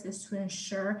course, is to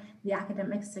ensure the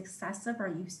academic success of our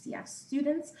UCF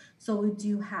students. So we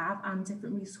do have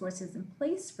different resources in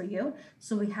place for you.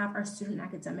 So we have our Student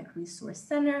Academic Resource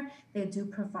Center. They do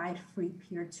provide free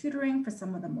peer tutoring for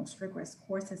some of the most rigorous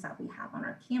courses that we have on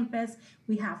our campus.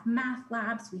 We have math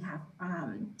labs, we have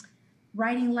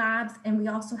writing labs, and we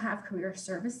also have career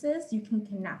services. You can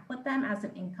connect with them as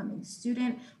an incoming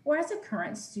student or as a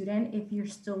current student if you're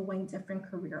still weighing different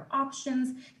career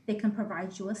options. They can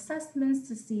provide you assessments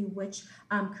to see which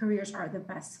careers are the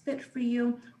best fit for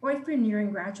you, or if you're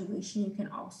nearing graduation, you can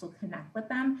also connect with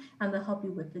them and they'll help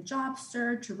you with the job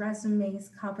search, resumes,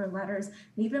 cover letters,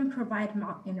 and even provide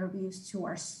mock interviews to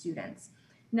our students.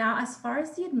 Now, as far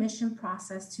as the admission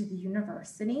process to the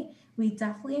university, we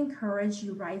definitely encourage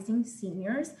you rising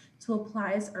seniors to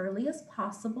apply as early as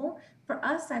possible. For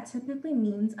us, that typically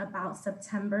means about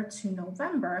September to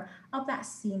November of that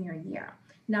senior year.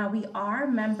 Now, we are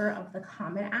a member of the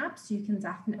Common App, so you can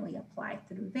definitely apply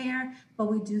through there,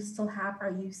 but we do still have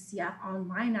our UCF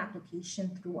online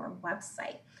application through our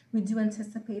website. We do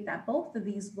anticipate that both of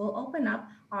these will open up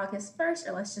August 1st,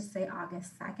 or let's just say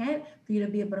August 2nd, for you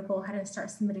to be able to go ahead and start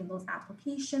submitting those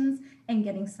applications and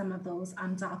getting some of those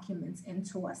documents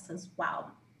into us as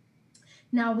well.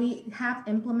 Now, we have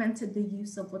implemented the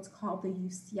use of what's called the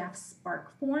UCF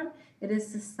Spark form. It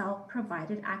is the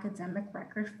self-provided academic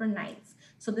record for Knights.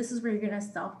 So this is where you're going to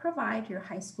self-provide your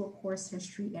high school course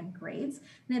history and grades,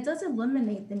 and it does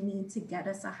eliminate the need to get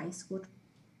us a high school.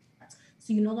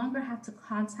 So you no longer have to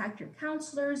contact your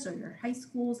counselors or your high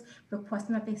schools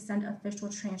requesting that they send official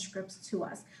transcripts to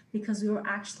us, because we will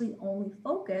actually only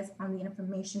focus on the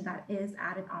information that is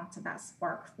added onto that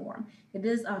Spark form. It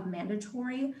is a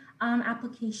mandatory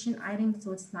application item,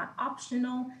 so it's not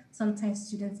optional. Sometimes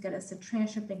students get us a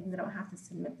transcript thinking they don't have to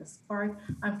submit the Spark.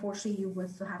 Unfortunately, you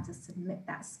would still have to submit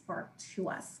that Spark to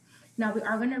us. Now, we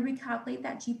are going to recalculate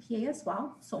that GPA as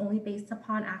well, so only based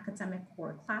upon academic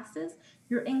core classes,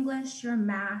 your English, your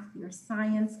math, your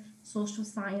science, social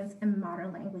science, and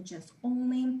modern languages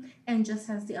only. And just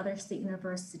as the other state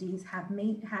universities have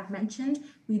mentioned,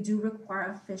 we do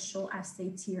require official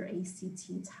SAT or ACT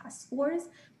test scores,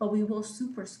 but we will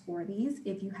super score these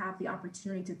if you have the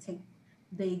opportunity to take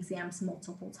the exams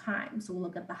multiple times. So we'll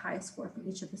look at the highest score from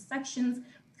each of the sections,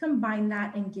 combine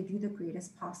that, and give you the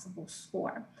greatest possible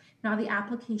score. Now, the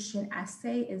application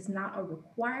essay is not a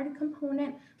required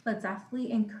component, but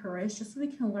definitely encouraged just so we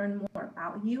can learn more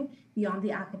about you beyond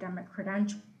the academic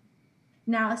credential.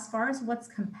 Now, as far as what's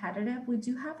competitive, we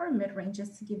do have our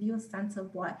mid-ranges to give you a sense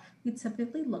of what we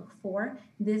typically look for.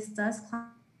 This does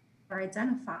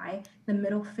identify the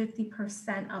middle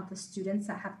 50% of the students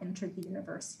that have entered the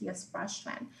university as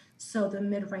freshmen. So the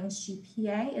mid-range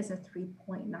GPA is a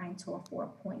 3.9 to a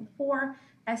 4.4,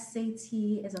 SAT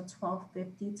is a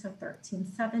 1250 to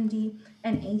 1370,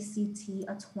 and ACT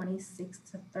a 26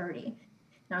 to 30.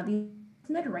 Now these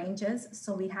mid-ranges,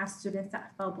 so we have students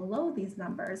that fell below these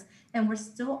numbers and were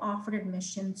still offered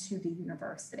admission to the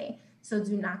university. So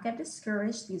do not get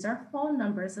discouraged. These are fall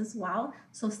numbers as well.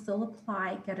 So still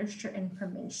apply, get us your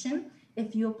information.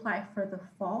 If you apply for the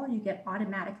fall, you get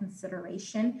automatic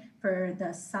consideration for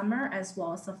the summer as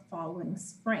well as the following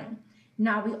spring.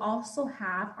 Now we also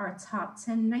have our Top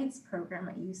 10 Nights program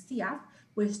at UCF,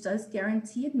 which does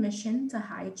guarantee admission to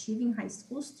high achieving high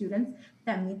school students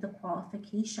that meet the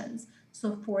qualifications.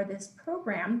 So for this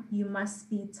program, you must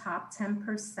be top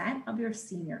 10% of your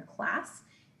senior class.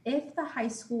 If the high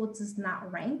school does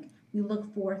not rank, we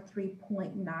look for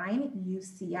 3.9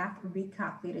 UCF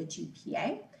recalculated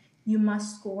GPA. You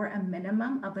must score a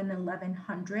minimum of an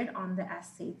 1100 on the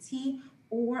SAT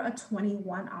or a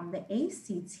 21 on the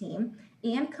ACT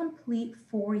and complete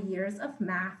 4 years of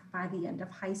math by the end of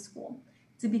high school.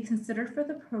 To be considered for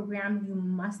the program, you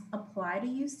must apply to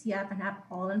UCF and have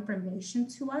all information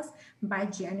to us by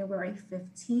January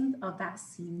 15th of that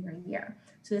senior year.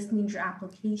 So this means your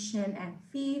application and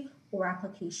fee or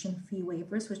application fee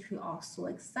waivers, which we also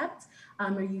accept,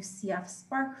 your UCF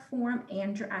Spark form,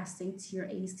 and your SAT or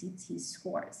ACT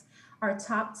scores. Our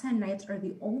top 10 nights are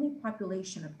the only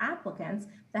population of applicants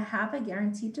that have a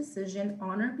guaranteed decision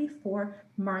on or before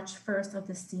March 1st of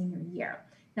the senior year.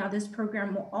 Now, this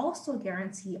program will also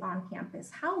guarantee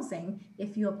on-campus housing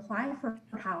if you apply for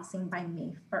housing by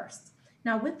May 1st.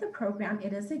 Now, with the program,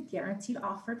 it is a guaranteed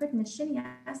offer of admission,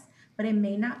 yes, but it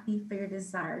may not be for your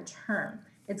desired term.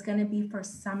 It's going to be for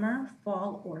summer,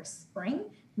 fall, or spring,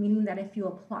 meaning that if you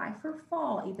apply for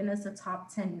fall, even as a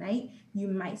top 10 night, you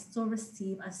might still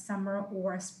receive a summer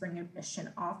or a spring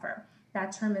admission offer.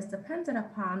 That term is dependent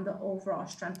upon the overall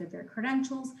strength of your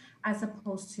credentials as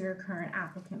opposed to your current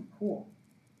applicant pool.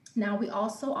 Now, we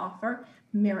also offer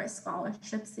merit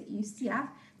scholarships at UCF,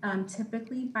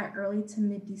 typically by early to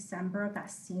mid-December of that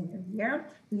senior year.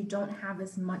 We don't have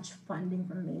as much funding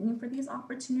remaining for these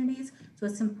opportunities, so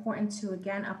it's important to,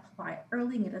 again, apply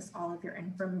early and get us all of your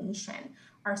information.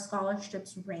 Our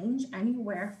scholarships range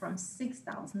anywhere from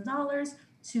 $6,000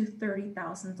 to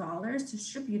 $30,000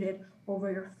 distributed over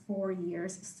your 4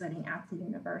 years studying at the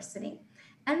university.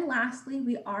 And lastly,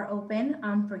 we are open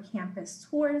for campus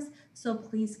tours, so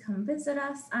please come visit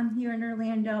us here in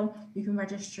Orlando. You can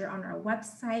register on our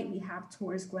website. We have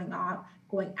tours going out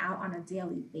on a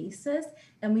daily basis,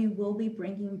 and we will be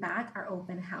bringing back our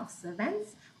open house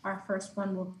events. Our first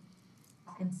one will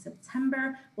be in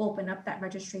September. We'll open up that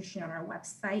registration on our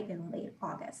website in late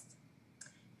August.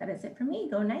 That is it for me.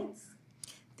 Go Knights.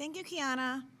 Thank you,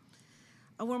 Kiana.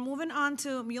 We're moving on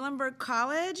to Muhlenberg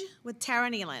College with Tara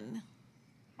Nealon.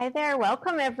 Hi there,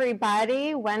 welcome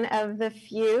everybody. One of the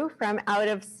few from out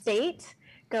of state,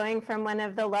 going from one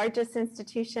of the largest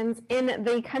institutions in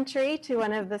the country to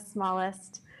one of the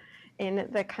smallest in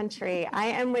the country. I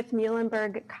am with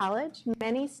Muhlenberg College.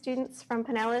 Many students from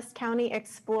Pinellas County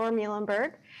explore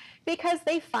Muhlenberg because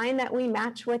they find that we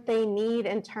match what they need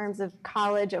in terms of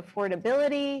college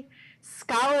affordability,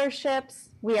 scholarships.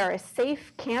 We are a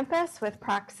safe campus with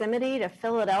proximity to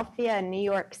Philadelphia and New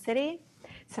York City.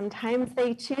 Sometimes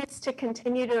they choose to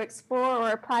continue to explore or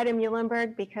apply to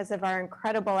Muhlenberg because of our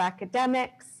incredible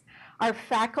academics, our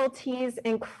faculty's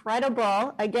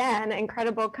incredible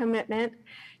commitment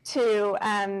to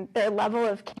their level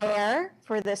of care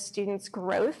for the students'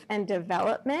 growth and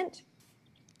development,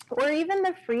 or even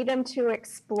the freedom to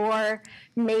explore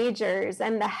majors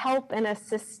and the help and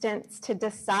assistance to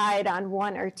decide on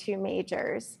 1 or 2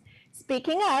 majors.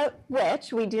 Speaking of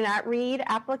which, we do not read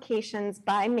applications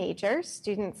by major.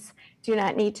 Students do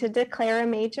not need to declare a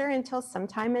major until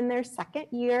sometime in their 2nd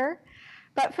year.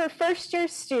 But for first-year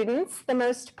students, the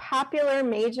most popular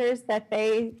majors that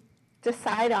they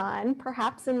decide on,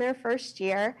 perhaps in their first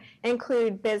year,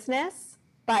 include business,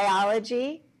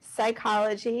 biology,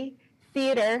 psychology,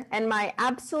 theater, and my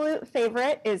absolute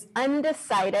favorite is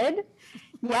undecided.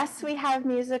 Yes, we have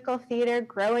musical theater.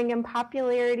 Growing in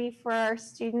popularity for our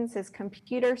students is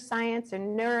computer science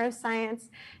and neuroscience,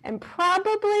 and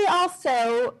probably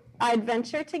also, I'd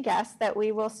venture to guess that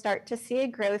we will start to see a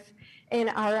growth in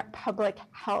our public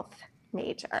health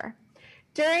major.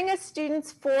 During a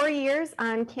student's 4 years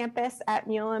on campus at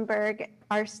Muhlenberg,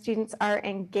 our students are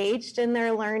engaged in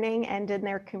their learning and in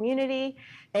their community.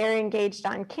 They are engaged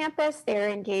on campus. They are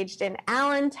engaged in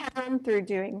Allentown through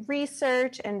doing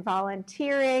research and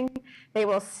volunteering. They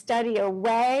will study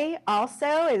away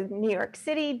also in New York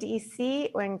City,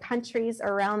 DC, and countries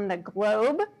around the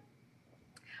globe.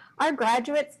 Our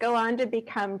graduates go on to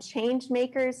become change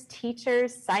makers,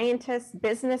 teachers, scientists,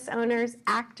 business owners,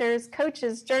 actors,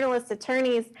 coaches, journalists,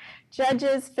 attorneys,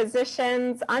 judges,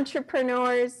 physicians,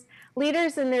 entrepreneurs,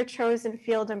 leaders in their chosen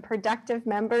field, and productive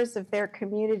members of their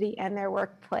community and their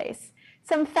workplace.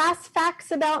 Some fast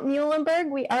facts about Muhlenberg.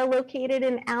 We are located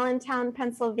in Allentown,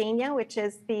 Pennsylvania, which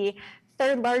is the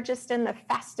third largest and the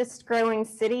fastest growing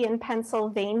city in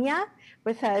Pennsylvania,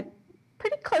 with a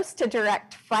pretty close to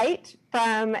direct flight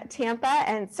from Tampa,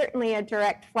 and certainly a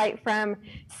direct flight from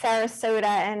Sarasota,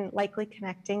 and likely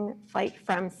connecting flight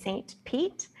from St.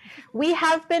 Pete. We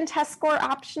have been test score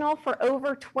optional for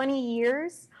over 20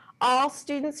 years. All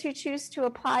students who choose to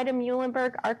apply to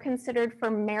Muhlenberg are considered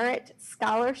for merit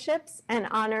scholarships and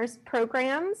honors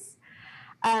programs.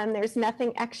 There's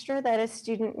nothing extra that a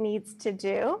student needs to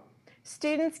do.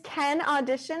 Students can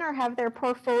audition or have their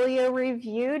portfolio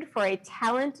reviewed for a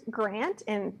talent grant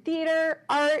in theater,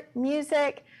 art,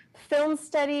 music, film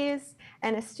studies,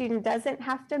 and a student doesn't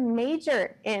have to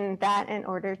major in that in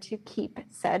order to keep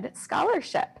said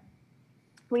scholarship.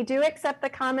 We do accept the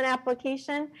common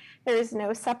application. There is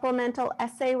no supplemental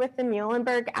essay with the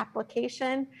Muhlenberg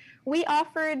application. We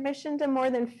offer admission to more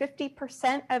than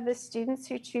 50% of the students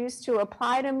who choose to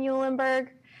apply to Muhlenberg.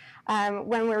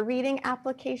 When we're reading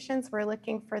applications, we're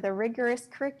looking for the rigorous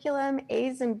curriculum,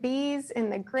 A's and B's in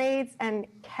the grades, and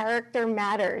character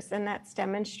matters, and that's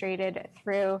demonstrated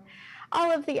through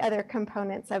all of the other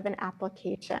components of an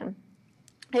application.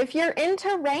 If you're into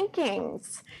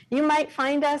rankings, you might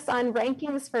find us on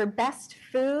rankings for best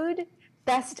food,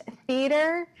 best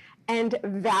theater, and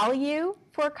value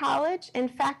for college. In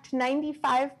fact,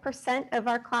 95% of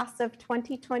our class of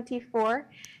 2024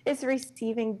 is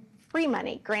receiving free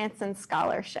money, grants, and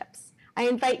scholarships. I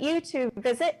invite you to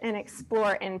visit and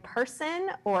explore in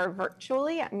person or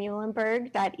virtually at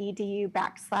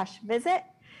muhlenberg.edu/visit.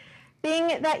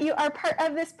 Being that you are part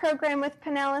of this program with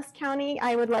Pinellas County,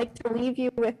 I would like to leave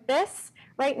you with this.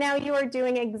 Right now, you are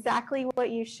doing exactly what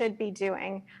you should be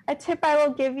doing. A tip I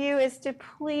will give you is to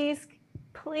please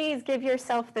give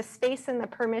yourself the space and the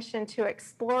permission to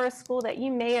explore a school that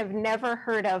you may have never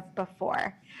heard of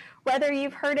before. Whether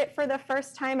you've heard it for the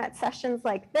first time at sessions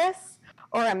like this,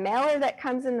 or a mailer that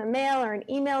comes in the mail or an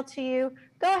email to you,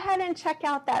 go ahead and check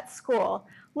out that school.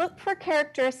 Look for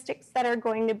characteristics that are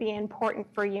going to be important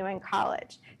for you in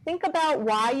college. Think about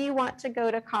why you want to go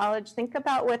to college. Think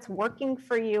about what's working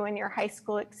for you in your high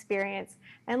school experience,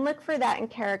 and look for that in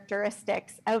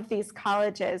characteristics of these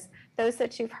colleges, those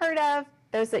that you've heard of,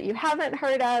 those that you haven't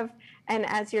heard of, and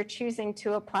as you're choosing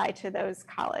to apply to those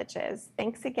colleges.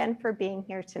 Thanks again for being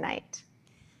here tonight.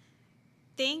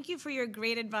 Thank you for your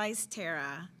great advice,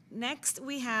 Tara. Next,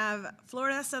 we have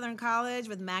Florida Southern College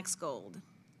with Max Gold.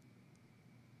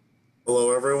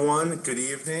 Hello, everyone. Good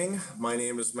evening. My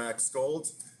name is Max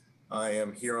Gold. I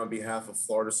am here on behalf of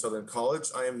Florida Southern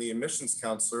College. I am the admissions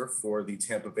counselor for the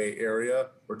Tampa Bay area,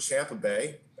 or Champa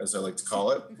Bay, as I like to call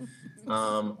it.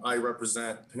 I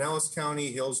represent Pinellas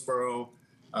County, Hillsborough,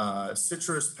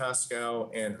 Citrus, Pasco,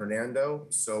 and Hernando.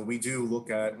 So we do look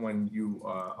at when you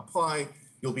apply,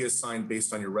 you'll be assigned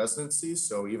based on your residency.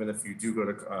 So even if you do go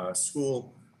to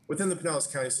school within the Pinellas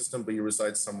County system, but you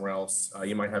reside somewhere else,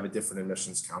 you might have a different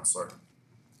admissions counselor.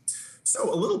 So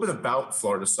a little bit about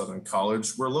Florida Southern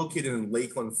College. We're located in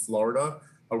Lakeland, Florida,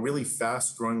 a really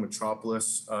fast growing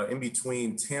metropolis in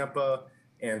between Tampa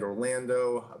and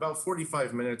Orlando, about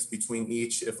 45 minutes between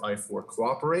each if I-4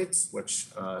 cooperates, which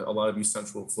a lot of you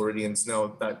Central Floridians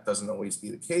know that doesn't always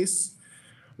be the case.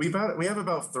 We have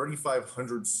about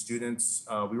 3,500 students.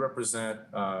 We represent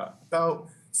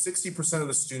about 60% of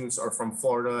the students are from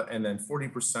Florida, and then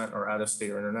 40% are out of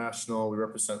state or international. We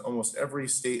represent almost every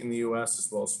state in the US, as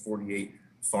well as 48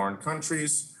 foreign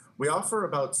countries. We offer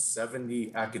about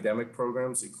 70 academic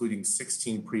programs, including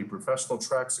 16 pre-professional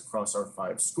tracks across our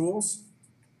 5 schools.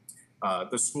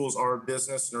 The schools are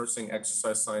business, nursing,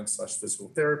 exercise science / physical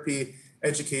therapy,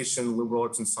 education, liberal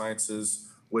arts and sciences,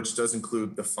 which does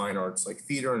include the fine arts like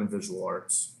theater and visual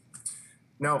arts.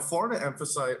 Now, Florida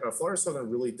Southern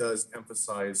really does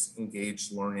emphasize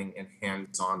engaged learning and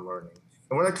hands-on learning.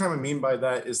 And what I kind of mean by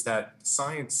that is that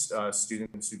science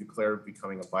students who declare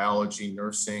becoming a biology,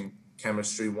 nursing,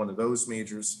 chemistry, one of those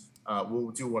majors,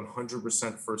 will do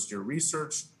 100% first-year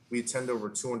research, We attend over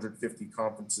 250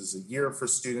 conferences a year for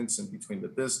students in between the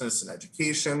business and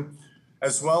education,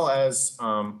 as well as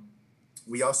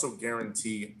we also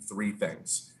guarantee 3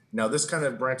 things. Now, this kind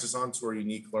of branches onto our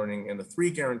unique learning, and the 3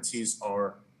 guarantees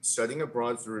are studying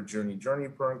abroad through a journey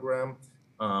program.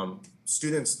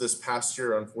 Students this past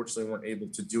year, unfortunately, weren't able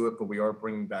to do it, but we are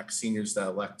bringing back seniors that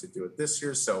elect to do it this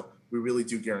year. So we really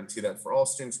do guarantee that for all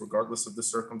students, regardless of the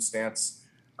circumstance.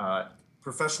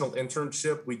 Professional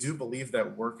internship, we do believe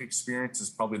that work experience is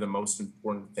probably the most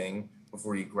important thing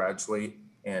before you graduate.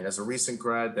 And as a recent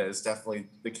grad, that is definitely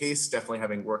the case. Definitely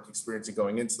having work experience and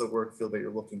going into the work field that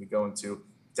you're looking to go into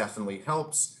definitely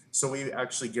helps. So we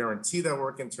actually guarantee that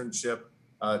work internship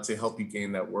to help you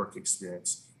gain that work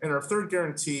experience. And our 3rd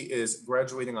guarantee is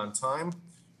graduating on time.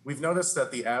 We've noticed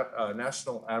that the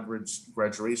national average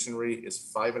graduation rate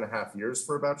is 5.5 years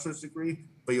for a bachelor's degree,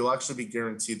 but you'll actually be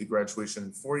guaranteed the graduation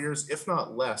in 4 years, if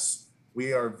not less.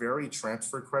 We are very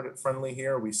transfer credit friendly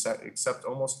here. We accept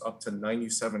almost up to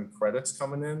 97 credits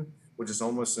coming in, which is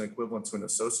almost an equivalent to an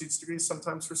associate's degree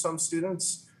sometimes for some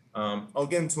students. I'll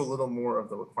get into a little more of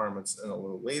the requirements in a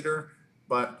little later,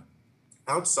 but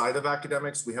outside of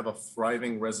academics, we have a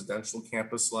thriving residential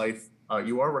campus life.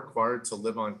 You are required to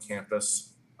live on campus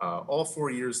all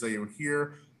 4 years that you're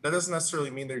here. That doesn't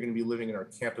necessarily mean that you're going to be living in our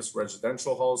campus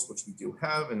residential halls, which we do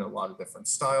have in a lot of different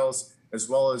styles, as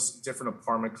well as different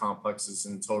apartment complexes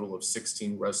in a total of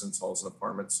 16 residence halls and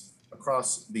apartments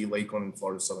across the Lakeland and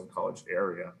Florida Southern College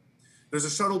area. There's a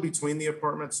shuttle between the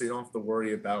apartments, so you don't have to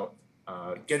worry about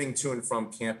getting to and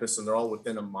from campus, and they're all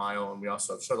within a mile. And we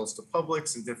also have shuttles to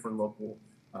Publix and different local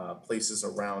places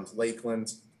around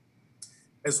Lakeland,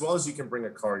 as well as you can bring a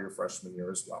car your freshman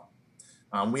year as well.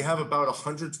 We have about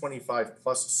 125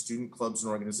 plus student clubs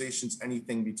and organizations,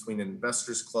 anything between an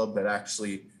investors club that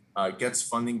actually gets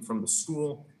funding from the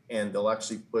school, and they'll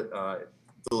actually put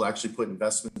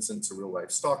investments into real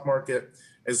life stock market,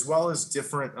 as well as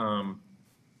different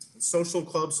social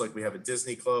clubs. Like we have a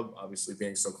Disney club, obviously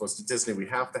being so close to Disney, we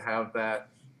have to have that,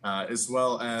 as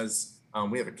well as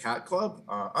we have a cat club.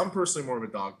 I'm personally more of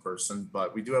a dog person,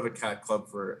 but we do have a cat club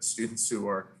for students who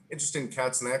are interested in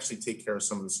cats, and they actually take care of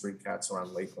some of the street cats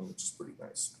around Lakeland, which is pretty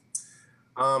nice.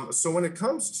 So when it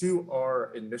comes to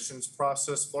our admissions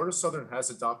process, Florida Southern has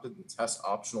adopted the test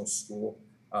optional school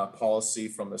policy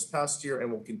from this past year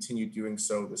and will continue doing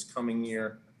so this coming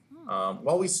year.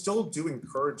 While we still do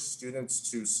encourage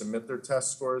students to submit their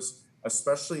test scores,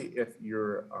 especially if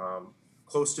you're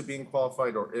close to being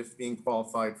qualified or if being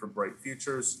qualified for Bright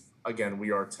Futures, again,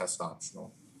 we are test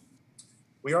optional.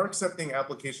 We are accepting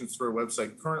applications through our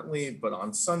website currently, but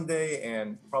on Sunday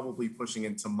and probably pushing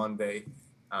into Monday,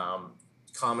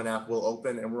 Common App will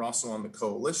open, and we're also on the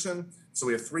Coalition. So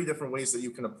we have 3 different ways that you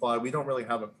can apply. We don't really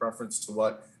have a preference to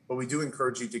what, but we do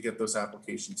encourage you to get those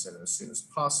applications in as soon as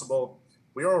possible.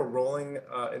 We are rolling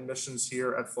admissions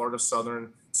here at Florida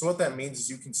Southern. So what that means is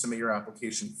you can submit your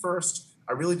application first.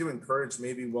 I really do encourage,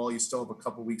 maybe while you still have a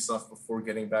couple weeks left before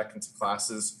getting back into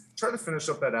classes, try to finish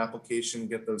up that application,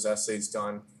 get those essays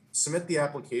done, submit the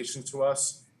application to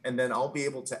us, and then I'll be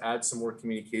able to add some more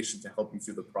communication to help you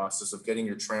through the process of getting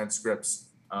your transcripts,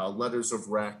 letters of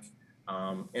rec,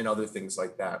 and other things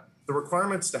like that. The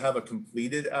requirements to have a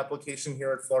completed application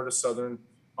here at Florida Southern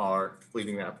are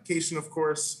completing the application, of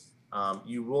course.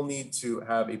 You will need to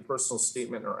have a personal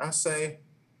statement or essay.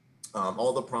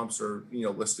 All the prompts are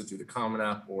listed through the Common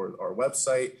App or our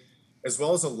website, as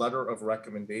well as a letter of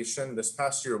recommendation. This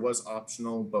past year it was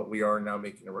optional, but we are now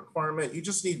making a requirement. You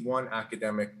just need one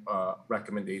academic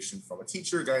recommendation from a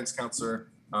teacher, guidance counselor,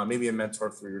 maybe a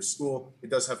mentor through your school. It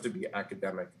does have to be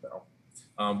academic though.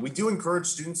 We do encourage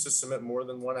students to submit more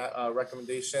than one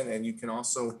recommendation, and you can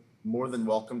also more than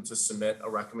welcome to submit a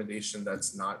recommendation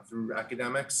that's not through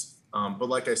academics. But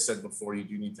like I said before, you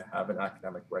do need to have an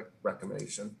academic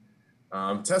recommendation.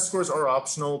 Test scores are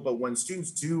optional, but when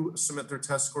students do submit their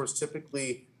test scores,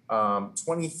 typically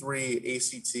 23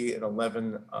 ACT and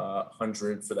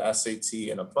 1100 for the SAT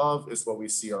and above is what we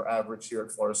see our average here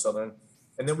at Florida Southern.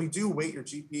 And then we do weight your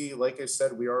GPA. Like I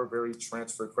said, we are very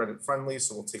transfer credit friendly,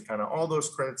 so we'll take kind of all those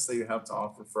credits that you have to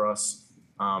offer for us,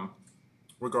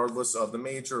 regardless of the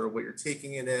major or what you're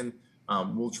taking it in.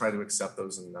 We'll try to accept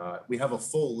those, and we have a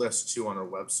full list too on our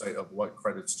website of what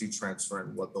credits do transfer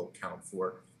and what they'll count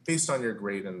for based on your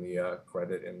grade and the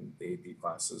credit in the AP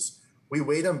classes. We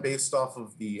weight them based off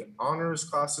of the honors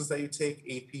classes that you take,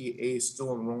 AP, ACE,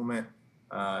 dual enrollment.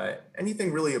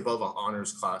 Anything really above an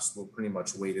honors class will pretty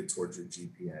much weighted towards your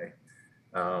GPA.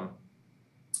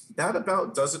 That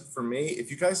about does it for me.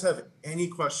 If you guys have any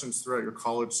questions throughout your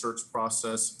college search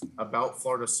process about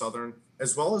Florida Southern,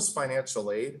 as well as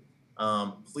financial aid,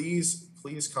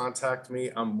 Please contact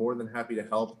me. I'm more than happy to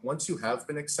help. Once you have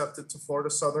been accepted to Florida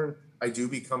Southern, I do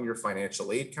become your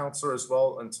financial aid counselor as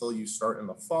well until you start in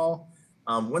the fall.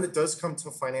 When it does come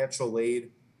to financial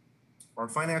aid, our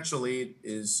financial aid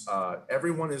is,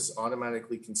 everyone is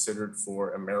automatically considered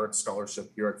for a merit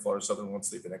scholarship here at Florida Southern once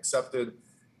they've been accepted.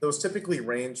 Those typically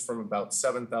range from about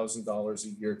 $7,000 a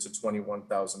year to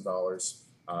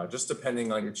 $21,000, just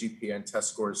depending on your GPA and test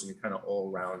scores and your kind of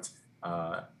all-around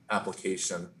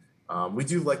application. We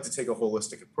do like to take a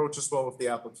holistic approach as well with the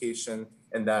application,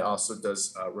 and that also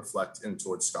does reflect in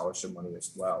towards scholarship money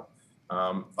as well.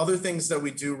 Other things that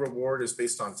we do reward is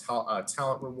based on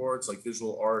talent rewards like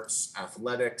visual arts,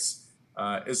 athletics,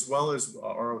 as well as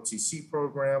our ROTC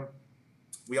program.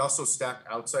 We also stack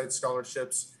outside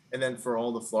scholarships. And then for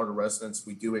all the Florida residents,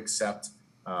 we do accept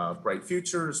Bright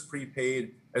Futures,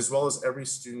 prepaid, as well as every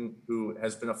student who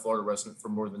has been a Florida resident for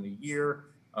more than a year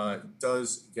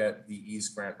does get the EASE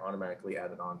grant automatically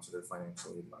added on to their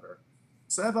financial aid letter.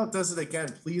 So that about does it. Again,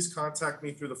 please contact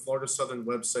me through the Florida Southern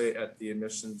website at the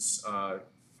admissions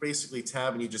basically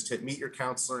tab, and you just hit meet your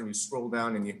counselor and you scroll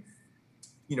down and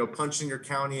you punch in your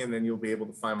county, and then you'll be able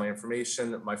to find my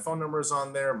information. My phone number is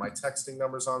on there. My texting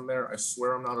number is on there. I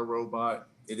swear I'm not a robot.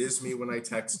 It is me when I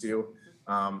text you,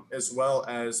 as well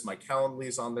as my Calendly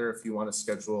is on there if you want to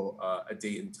schedule a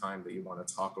date and time that you want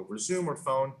to talk over Zoom or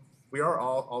phone. We are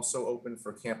also open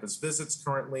for campus visits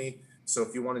currently. So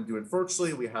if you want to do it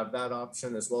virtually, we have that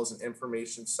option, as well as an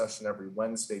information session every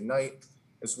Wednesday night,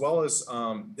 as well as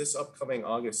this upcoming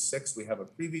August 6th, we have a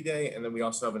preview day, and then we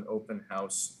also have an open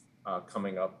house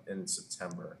coming up in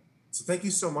September. So thank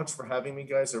you so much for having me,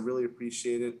 guys. I really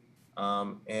appreciate it.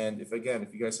 And if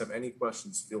you guys have any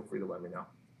questions, feel free to let me know.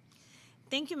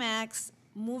 Thank you, Max.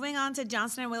 Moving on to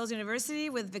Johnson & Wales University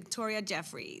with Victoria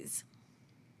Jeffries.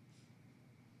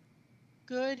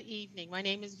 Good evening. My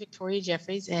name is Victoria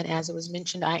Jeffries, and as it was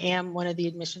mentioned, I am one of the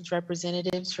admissions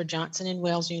representatives for Johnson &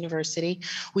 Wales University.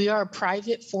 We are a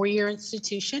private four-year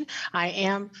institution. I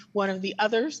am one of the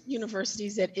other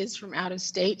universities that is from out of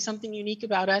state. Something unique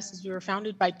about us is we were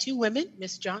founded by two women,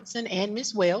 Miss Johnson and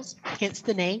Miss Wales, hence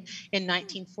the name, in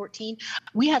 1914.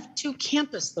 We have two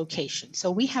campus locations.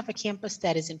 So we have a campus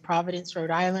that is in Providence,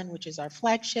 Rhode Island, which is our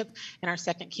flagship, and our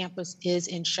second campus is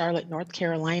in Charlotte, North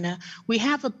Carolina. We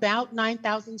have about 9,000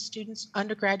 students,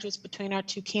 undergraduates, between our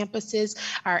two campuses.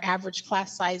 Our average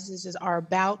class sizes are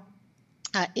about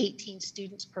 18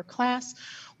 students per class.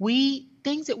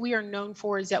 Things that we are known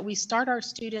for is that we start our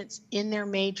students in their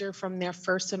major from their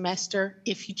first semester.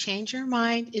 If you change your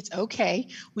mind, it's okay.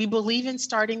 We believe in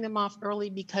starting them off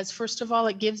early because, first of all,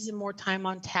 it gives them more time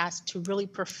on task to really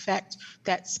perfect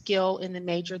that skill in the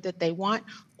major that they want,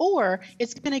 or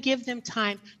it's going to give them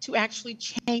time to actually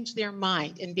change their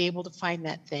mind and be able to find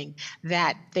that thing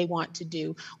that they want to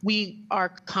do. We are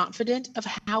confident of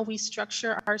how we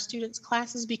structure our students'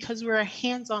 classes because we're a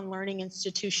hands-on learning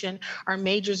institution. Our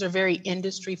majors are very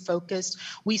industry focused.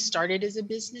 We started as a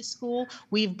business school.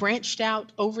 We've branched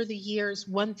out over the years.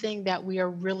 One thing that we are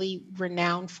really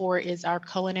renowned for is our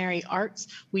culinary arts.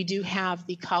 We do have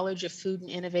the College of Food and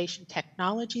Innovation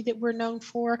Technology that we're known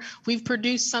for. We've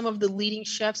produced some of the leading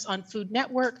chefs on Food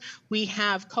Network. We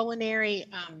have culinary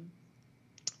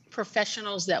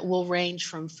professionals that will range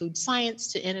from food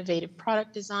science to innovative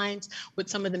product designs with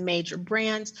some of the major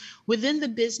brands. Within the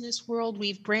business world,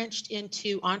 we've branched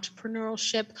into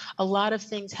entrepreneurship, a lot of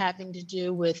things having to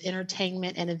do with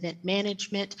entertainment and event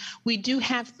management. We do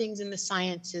have things in the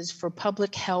sciences for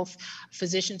public health,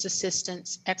 physician's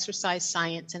assistants, exercise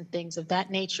science, and things of that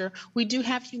nature. We do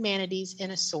have humanities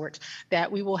in a sort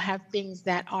that we will have things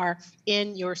that are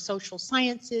in your social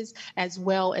sciences, as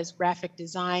well as graphic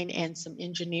design and some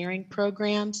engineering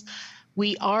programs.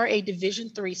 We are a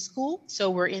Division III school, so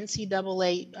we're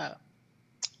NCAA,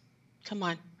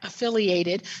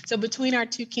 affiliated. So between our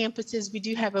two campuses, we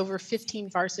do have over 15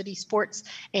 varsity sports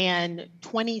and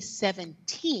 27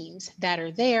 teams that are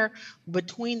there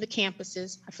between the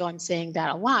campuses. I feel I'm saying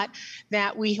that a lot,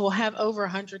 that we will have over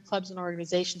 100 clubs and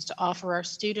organizations to offer our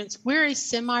students. We're a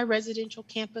semi-residential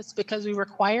campus because we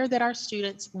require that our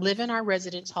students live in our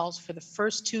residence halls for the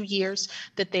first 2 years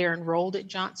that they are enrolled at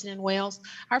Johnson & Wales.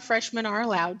 Our freshmen are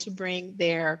allowed to bring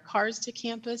their cars to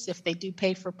campus if they do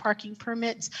pay for parking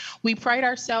permits. We pride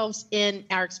ourselves in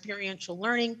our experiential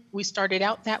learning. We started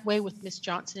out that way with Miss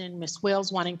Johnson and Miss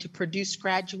Wales, wanting to produce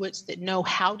graduates that know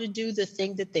how to do the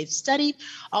thing that they've studied.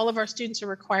 All of our students are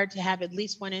required to have at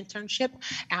least one internship.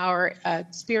 Our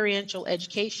experiential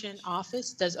education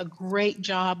office does a great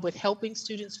job with helping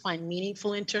students find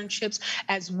meaningful internships,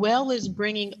 as well as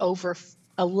bringing over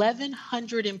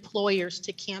 1,100 employers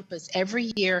to campus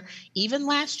every year, even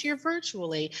last year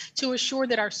virtually, to assure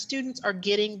that our students are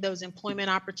getting those employment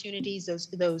opportunities,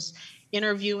 those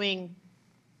interviewing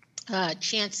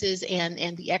chances,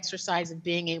 and the exercise of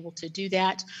being able to do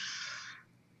that.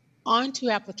 On to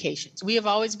applications. We have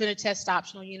always been a test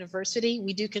optional university.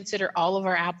 We do consider all of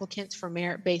our applicants for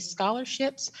merit-based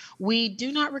scholarships. We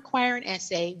do not require an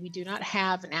essay. We do not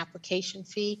have an application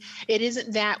fee. It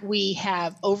isn't that we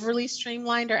have overly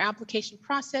streamlined our application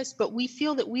process, but we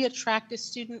feel that we attract a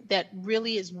student that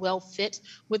really is well fit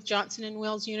with Johnson &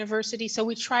 Wales University. So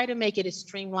we try to make it as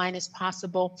streamlined as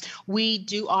possible. We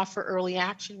do offer early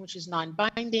action, which is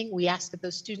non-binding. We ask that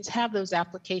those students have those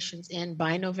applications in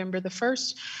by November the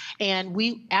 1st. And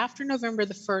after November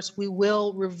the 1st, we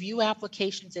will review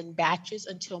applications in batches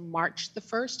until March the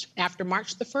 1st. After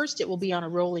March the 1st, it will be on a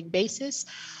rolling basis.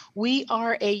 We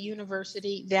are a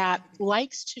university that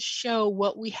likes to show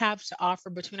what we have to offer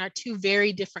between our two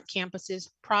very different campuses.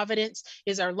 Providence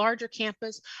is our larger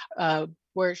campus,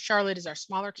 where Charlotte is our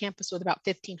smaller campus with about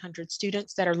 1,500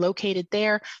 students that are located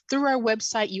there. Through our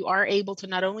website, you are able to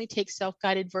not only take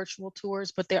self-guided virtual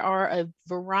tours, but there are a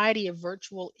variety of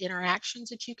virtual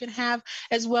interactions that you can have,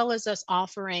 as well as us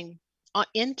offering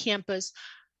on-campus,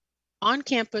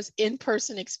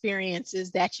 in-person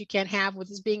experiences that you can have with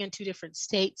us being in two different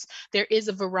states. There is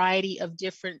a variety of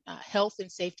different health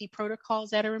and safety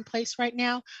protocols that are in place right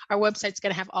now. Our website's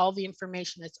going to have all the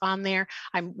information that's on there.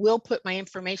 I will put my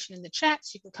information in the chat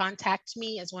so you can contact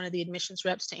me as one of the admissions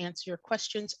reps to answer your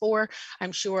questions, or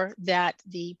I'm sure that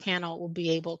the panel will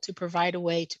be able to provide a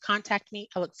way to contact me.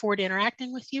 I look forward to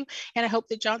interacting with you, and I hope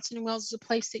that Johnson & Wales is a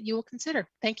place that you will consider.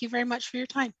 Thank you very much for your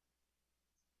time.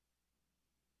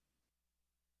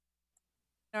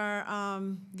 Our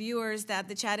viewers that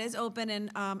the chat is open,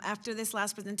 and after this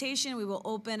last presentation, we will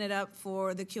open it up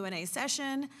for the Q&A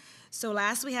session. So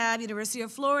last we have University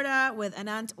of Florida with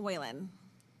Anant Whalen.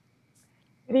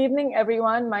 Good evening,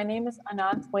 everyone. My name is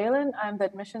Anant Whalen. I'm the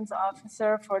admissions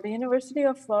officer for the University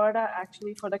of Florida,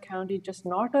 actually for the county just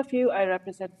north of you. I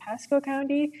represent Pasco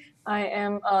County. I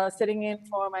am sitting in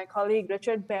for my colleague,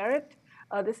 Richard Barrett.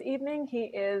 This evening, he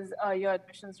is your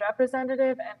admissions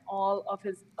representative, and all of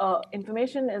his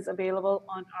information is available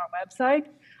on our website.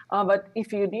 But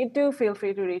if you need to, feel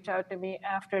free to reach out to me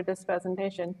after this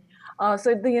presentation.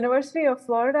 So the University of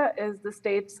Florida is the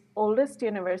state's oldest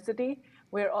university.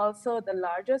 We're also the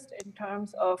largest in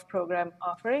terms of program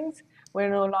offerings. We're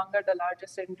no longer the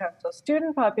largest in terms of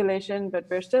student population, but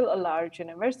we're still a large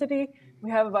university. We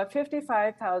have about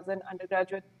 55,000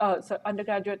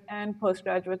 undergraduate and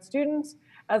postgraduate students,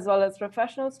 as well as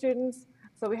professional students.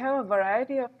 So we have a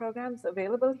variety of programs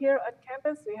available here on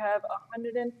campus. We have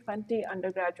 120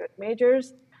 undergraduate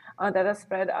majors that are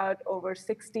spread out over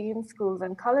 16 schools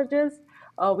and colleges.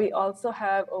 We also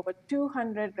have over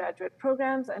 200 graduate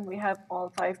programs, and we have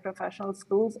all 5 professional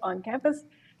schools on campus.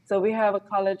 So we have a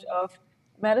college of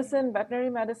medicine, veterinary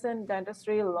medicine,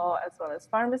 dentistry, law, as well as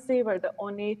pharmacy. We're the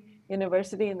only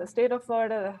university in the state of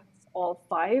Florida that has all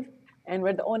 5, and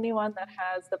we're the only one that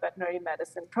has the veterinary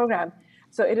medicine program.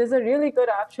 So it is a really good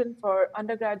option for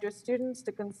undergraduate students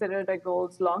to consider their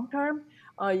goals long-term.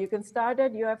 You can start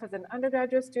at UF as an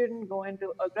undergraduate student, go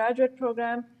into a graduate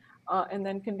program, and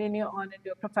then continue on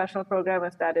into a professional program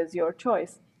if that is your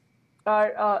choice.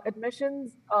 Our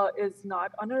admissions is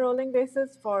not on a rolling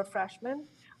basis for freshmen.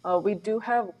 We do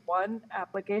have one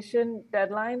application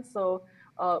deadline, so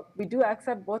we do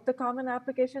accept both the common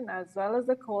application as well as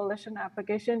the coalition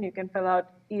application. You can fill out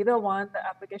either one. The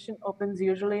application opens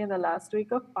usually in the last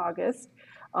week of August.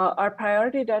 Our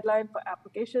priority deadline for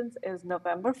applications is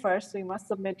November 1st. So you must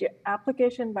submit your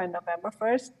application by November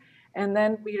 1st. And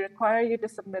then we require you to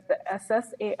submit the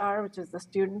SSAR, which is the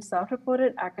Student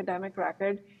Self-Reported Academic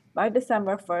Record, by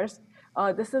December 1st.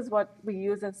 This is what we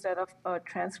use instead of a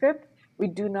transcript. We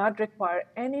do not require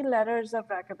any letters of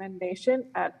recommendation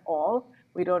at all.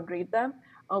 We don't read them.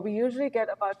 We usually get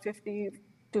about 50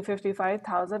 to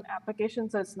 55,000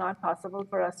 applications, so it's not possible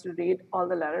for us to read all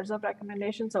the letters of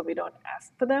recommendation, so we don't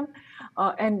ask for them.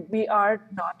 And we are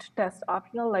not test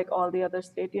optional like all the other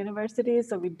state universities,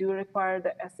 so we do require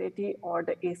the SAT or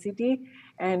the ACT,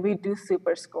 and we do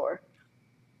super score.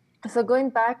 So going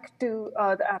back to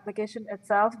the application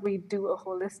itself, we do a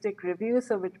holistic review,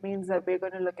 so which means that we're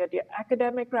going to look at your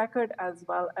academic record as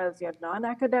well as your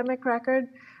non-academic record.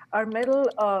 Our middle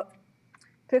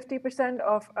 50%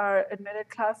 of our admitted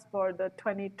class for the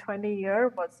 2020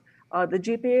 year was the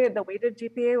GPA, the weighted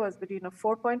GPA was between a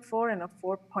 4.4 and a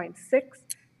 4.6.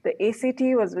 The ACT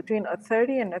was between a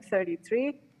 30 and a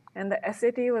 33, and the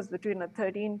SAT was between a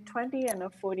 1320 and a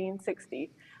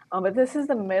 1460. But this is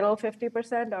the middle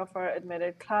 50% of our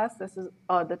admitted class. This is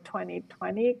the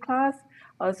 2020 class.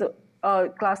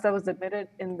 Class that was admitted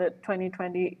in the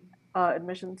 2020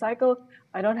 admission cycle.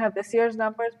 I don't have this year's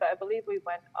numbers, but I believe we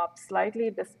went up slightly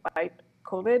despite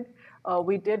COVID.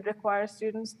 We did require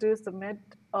students to submit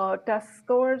test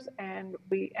scores, and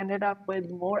we ended up with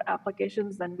more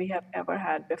applications than we have ever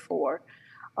had before.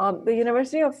 The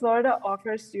University of Florida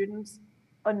offers students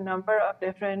a number of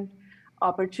different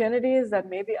opportunities that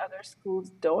maybe other schools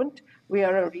don't. We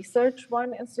are a research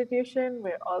one institution.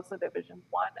 We're also Division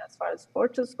I as far as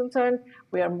sports is concerned.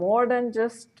 We are more than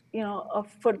just a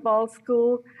football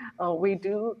school. We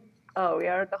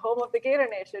are the home of the Gator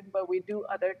Nation, but we do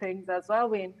other things as well.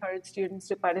 We encourage students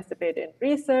to participate in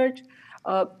research.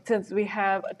 Since we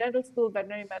have a dental school,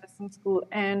 veterinary medicine school,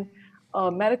 and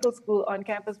medical school on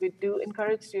campus, we do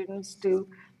encourage students to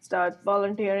start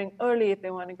volunteering early if they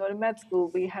want to go to med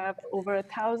school. We have over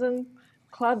 1,000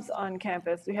 clubs on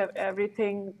campus. We have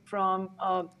everything from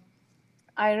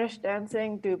Irish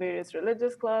dancing to various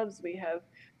religious clubs. We have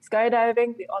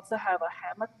skydiving. We also have a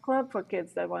hammock club for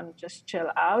kids that want to just chill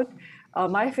out.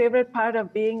 My favorite part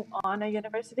of being on a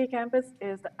university campus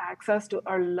is the access to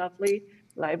our lovely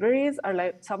libraries.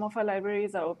 Some of our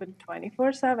libraries are open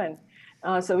 24/7.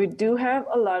 So we do have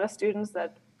a lot of students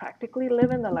that practically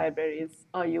live in the libraries.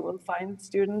 You will find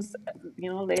students,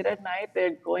 late at night,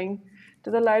 they're going to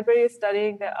the library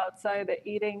studying, they're outside, they're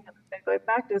eating, and they're going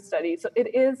back to study. So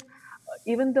it is,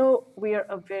 even though we are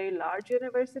a very large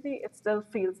university, it still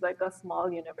feels like a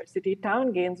small university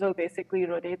town. Gainesville basically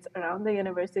rotates around the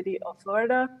University of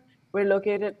Florida. We're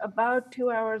located about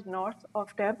 2 hours north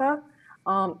of Tampa,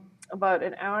 about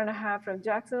an hour and a half from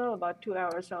Jacksonville, about 2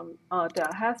 hours from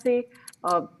Tallahassee.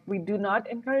 We do not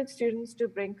encourage students to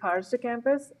bring cars to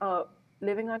campus.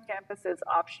 Living on campus is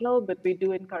optional, but we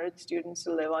do encourage students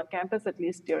to live on campus, at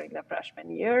least during their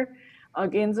freshman year.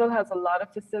 Gainesville has a lot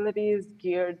of facilities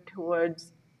geared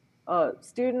towards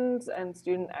students and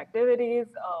student activities.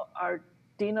 Our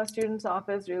Dean of Students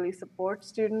office really supports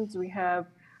students. We have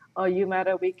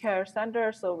UMATA We Care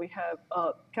Center, so we have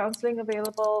counseling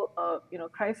available,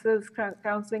 crisis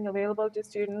counseling available to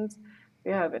students.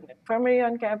 We have an infirmary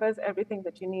on campus. Everything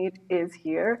that you need is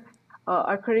here.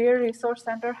 Our Career Resource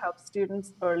Center helps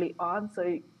students early on, so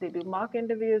they do mock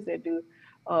interviews. They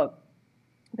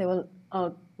will,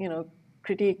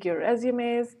 critique your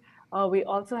resumes. We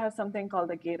also have something called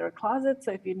the Gator Closet.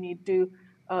 So if you need to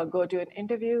go to an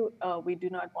interview, we do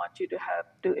not want you to have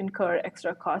to incur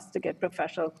extra costs to get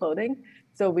professional clothing.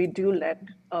 So we do lend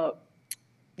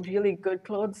really good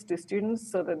clothes to students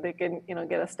so that they can,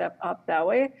 get a step up that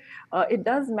way. It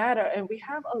does matter, and we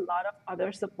have a lot of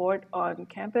other support on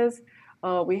campus.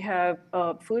 We have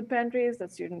food pantries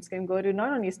that students can go to.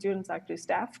 Not only students, actually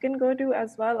staff can go to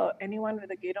as well, or anyone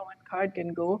with a Gator One card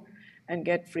can go and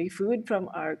get free food from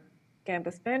our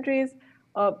campus pantries.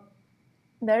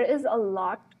 There is a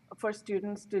lot for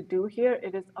students to do here.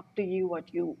 It is up to you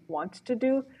what you want to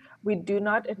do. We do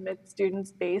not admit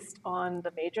students based on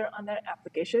the major on their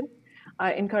application.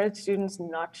 I encourage students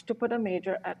not to put a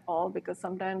major at all, because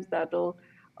sometimes that'll,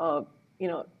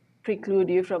 preclude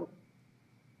you from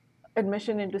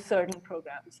admission into certain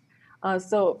programs.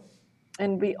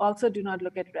 And we also do not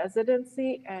look at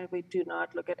residency, and we do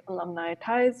not look at alumni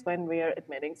ties when we are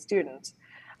admitting students.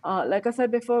 Like I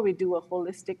said before, we do a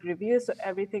holistic review. So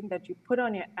everything that you put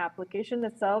on your application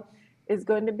itself is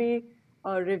going to be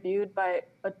reviewed by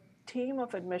a team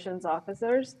of admissions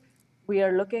officers. We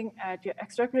are looking at your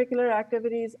extracurricular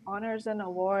activities, honors and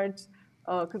awards,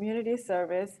 community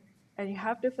service, and you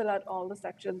have to fill out all the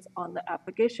sections on the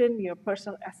application. Your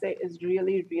personal essay is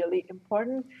really, really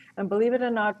important. And believe it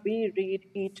or not, we read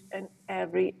each and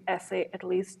every essay at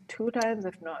least 2 times,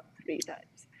 if not 3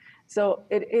 times. So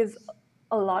it is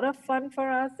a lot of fun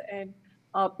for us. And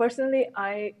personally,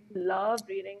 I love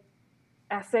reading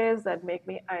essays that make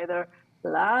me either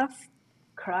laugh,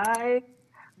 cry,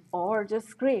 or just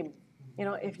scream.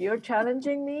 If you're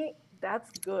challenging me,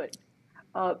 that's good.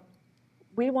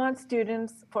 We want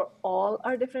students for all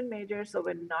our different majors, so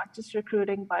we're not just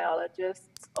recruiting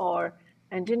biologists or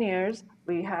engineers.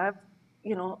 We have,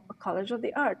 a College of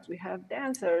the Arts, we have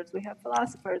dancers, we have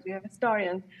philosophers, we have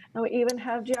historians, and we even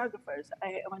have geographers.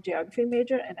 I am a geography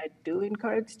major, and I do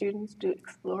encourage students to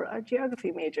explore our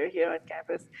geography major here on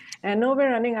campus. And I know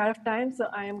we're running out of time, so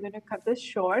I am going to cut this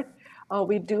short.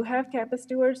 We do have campus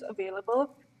tours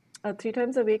available 3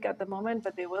 times a week at the moment,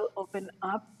 but they will open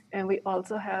up. And we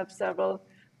also have several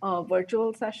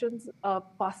virtual sessions,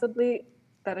 possibly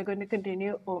that are going to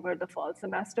continue over the fall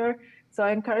semester. So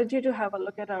I encourage you to have a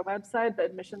look at our website. The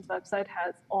admissions website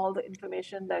has all the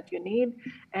information that you need.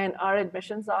 And our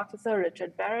admissions officer,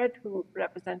 Richard Barrett, who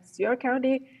represents your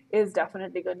county, is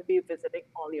definitely going to be visiting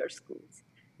all your schools.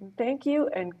 Thank you,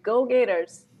 and go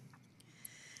Gators.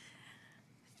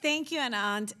 Thank you,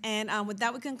 Anand. And with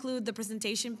that, we conclude the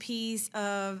presentation piece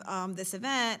of this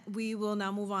event. We will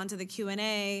now move on to the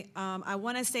Q&A. I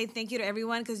want to say thank you to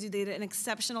everyone because you did an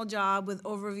exceptional job with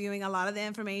overviewing a lot of the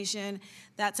information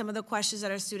that some of the questions that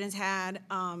our students had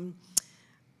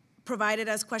provided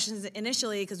us questions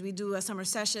initially because we do a summer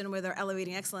session with our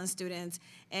Elevating Excellence students,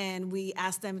 and we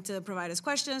asked them to provide us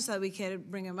questions so that we could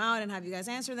bring them out and have you guys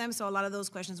answer them. So a lot of those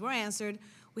questions were answered.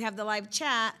 We have the live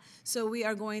chat, so we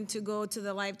are going to go to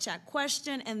the live chat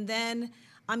question, and then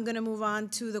I'm going to move on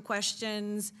to the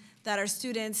questions that our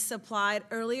students supplied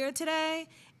earlier today,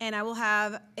 and I will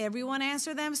have everyone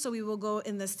answer them, so we will go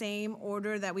in the same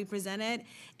order that we presented,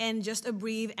 and just a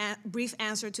brief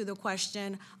answer to the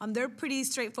question. They're pretty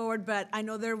straightforward, but I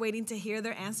know they're waiting to hear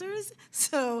their answers,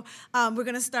 so we're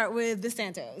going to start with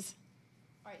DeSantos.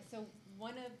 All right, so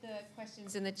one of the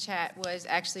questions in the chat was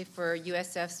actually for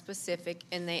USF specific,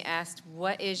 and they asked,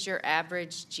 what is your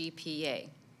average GPA?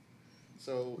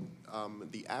 So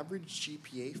the average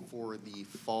GPA for the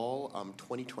fall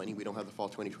 2020, we don't have the fall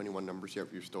 2021 numbers yet,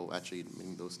 we're still actually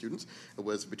admitting those students, it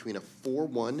was between a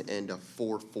 4.1 and a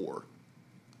 4.4.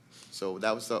 So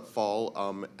that was the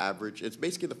fall average. It's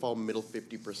basically the fall middle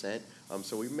 50%.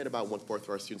 So we met about 1/4 of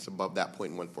our students above that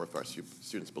point and 1/4 of our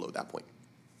students below that point.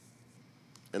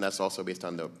 And that's also based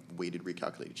on the weighted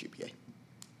recalculated GPA.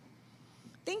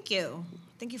 Thank you.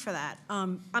 Thank you for that.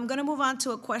 I'm going to move on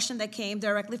to a question that came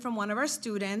directly from one of our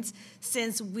students.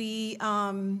 Since we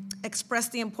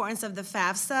expressed the importance of the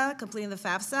FAFSA, completing the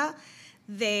FAFSA,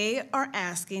 they are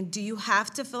asking, do you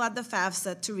have to fill out the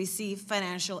FAFSA to receive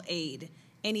financial aid,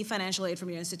 any financial aid from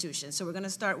your institution? So we're going to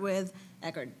start with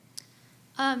Eckerd.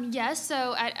 Yes,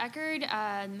 so at Eckerd,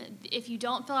 if you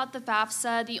don't fill out the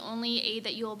FAFSA, the only aid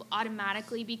that you'll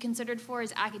automatically be considered for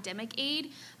is academic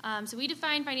aid. So we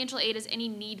define financial aid as any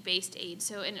need-based aid.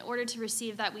 So in order to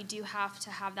receive that, we do have to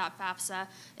have that FAFSA.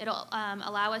 It'll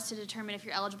allow us to determine if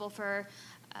you're eligible for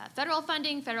federal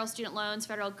funding, federal student loans,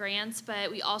 federal grants,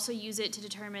 but we also use it to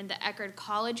determine the Eckerd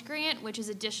College grant, which is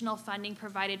additional funding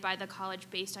provided by the college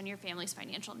based on your family's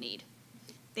financial need.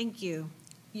 Thank you.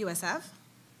 USF?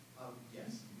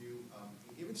 Yes,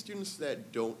 even students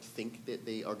that don't think that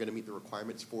they are going to meet the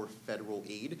requirements for federal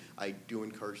aid, I do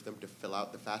encourage them to fill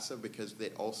out the FAFSA because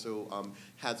it also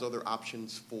has other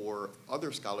options for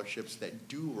other scholarships that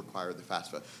do require the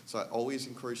FAFSA. So I always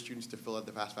encourage students to fill out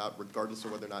the FAFSA out regardless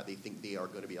of whether or not they think they are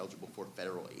going to be eligible for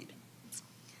federal aid.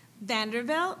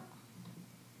 Vanderbilt?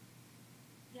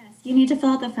 Yes, you need to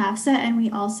fill out the FAFSA, and we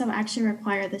also actually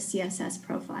require the CSS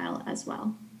profile as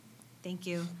well. Thank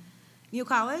you. New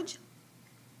College?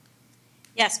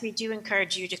 Yes, we do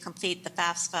encourage you to complete the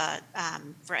FAFSA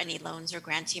for any loans or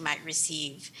grants you might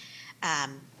receive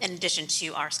in addition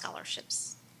to our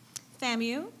scholarships.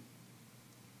 FAMU?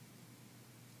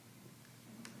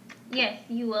 Yes,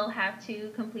 you will have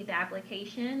to complete the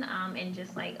application, and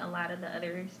just like a lot of the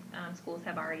other schools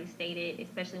have already stated,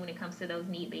 especially when it comes to those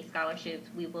need-based scholarships,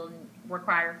 we will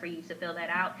require for you to fill that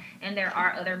out. And there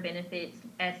are other benefits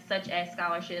such as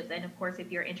scholarships, and of course,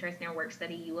 if you're interested in work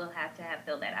study, you will have to have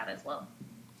filled that out as well.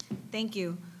 Thank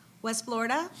you. West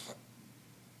Florida?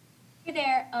 Hey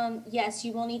there. Yes,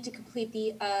 you will need to complete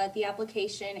the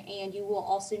application, and you will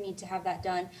also need to have that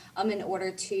done in order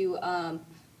to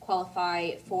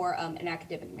qualify for an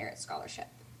academic merit scholarship.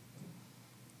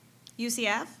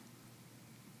 UCF?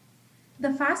 The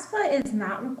FAFSA is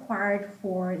not required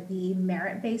for the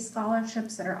merit-based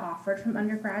scholarships that are offered from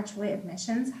undergraduate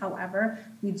admissions. However,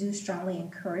 we do strongly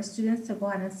encourage students to go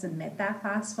ahead and submit that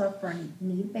FAFSA for any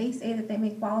need-based aid that they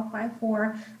may qualify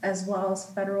for, as well as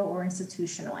federal or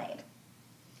institutional aid.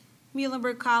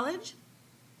 Muhlenberg College?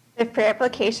 The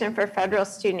pre-application for federal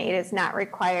student aid is not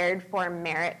required for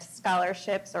merit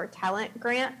scholarships or talent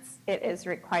grants. It is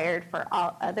required for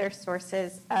all other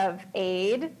sources of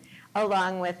aid,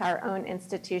 along with our own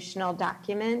institutional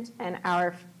document, and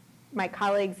my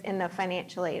colleagues in the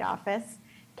financial aid office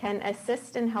can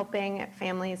assist in helping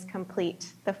families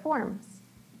complete the forms.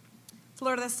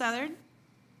 Florida Southern?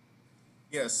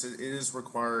 Yes, it is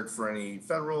required for any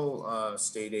federal,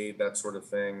 state aid, that sort of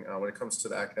thing. When it comes to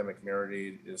the academic merit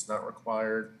aid, it is not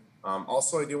required.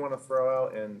 Also, I do want to throw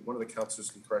out, and one of the counselors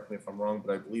can correct me if I'm wrong,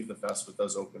 but I believe the FAFSA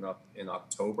does open up in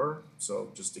October.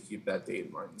 So just to keep that date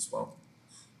in mind as well.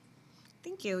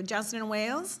 Thank you. Johnson &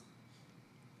 Wales?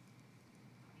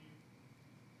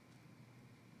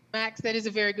 Max, that is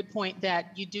a very good point,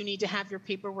 that you do need to have your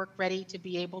paperwork ready to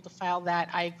be able to file that.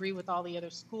 I agree with all the other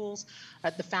schools.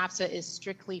 The FAFSA is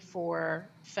strictly for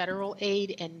federal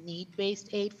aid and need-based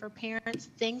aid for parents.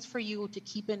 Things for you to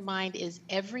keep in mind is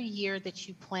every year that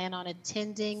you plan on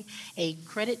attending a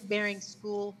credit-bearing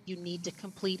school, you need to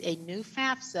complete a new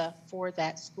FAFSA for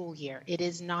that school year. It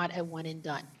is not a one and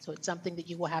done. So it's something that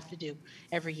you will have to do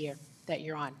every year that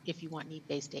you're on if you want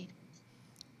need-based aid.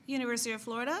 University of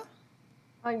Florida?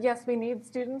 Yes, we need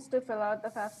students to fill out the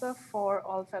FAFSA for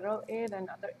all federal aid and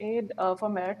other aid. For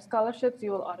merit scholarships,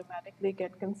 you will automatically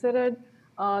get considered.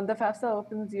 The FAFSA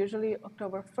opens usually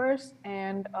October 1st,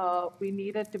 and we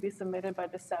need it to be submitted by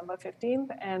December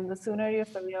 15th. And the sooner you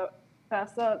fill your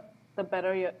FAFSA, the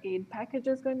better your aid package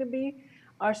is going to be.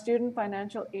 Our student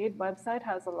financial aid website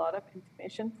has a lot of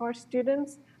information for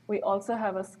students. We also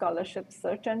have a scholarship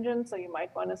search engine, so you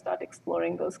might want to start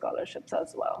exploring those scholarships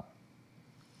as well.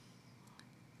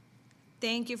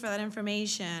 Thank you for that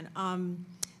information.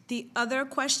 The other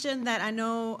question that I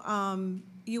know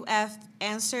UF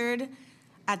answered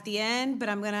at the end, but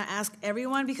I'm going to ask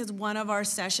everyone because one of our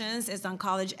sessions is on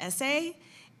college essay.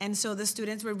 And so the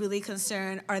students were really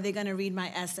concerned, are they going to read my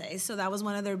essay? So that was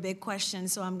one of their big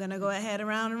questions. So I'm going to go ahead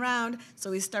around and around.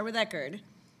 So we start with Eckerd.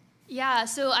 Yeah,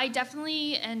 so I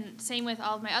definitely, and same with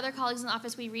all of my other colleagues in the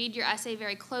office, we read your essay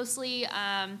very closely.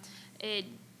 It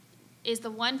is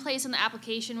the one place in the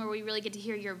application where we really get to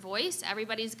hear your voice.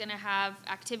 Everybody's going to have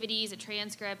activities, a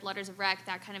transcript, letters of rec,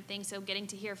 that kind of thing. So getting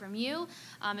to hear from you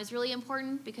is really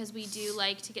important because we do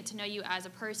like to get to know you as a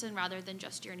person rather than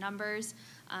just your numbers.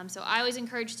 So I always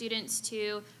encourage students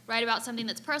to write about something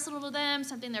that's personal to them,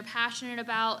 something they're passionate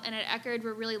about. And at Eckerd,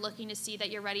 we're really looking to see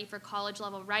that you're ready for college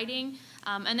level writing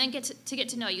and then get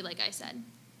to know you, like I said.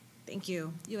 Thank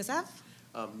you. USF?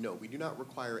 No, we do not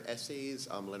require essays,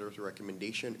 letters of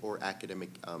recommendation, or academic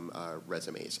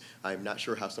resumes. I'm not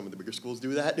sure how some of the bigger schools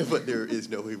do that, but there is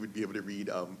no way we'd be able to read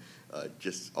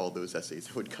just all those essays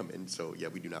that would come in. So yeah,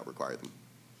 we do not require them.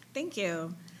 Thank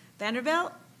you.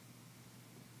 Vanderbilt?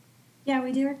 Yeah,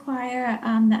 we do require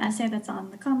the essay that's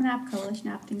on the Common App, Coalition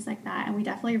App, things like that, and we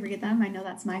definitely read them. I know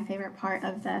that's my favorite part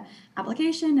of the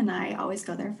application, and I always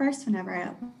go there first whenever I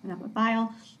open up a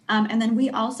file. And then we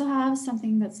also have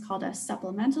something that's called a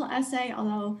supplemental essay,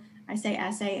 although I say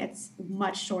essay, it's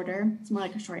much shorter. It's more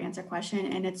like a short answer question,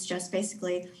 and it's just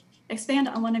basically expand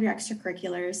on one of your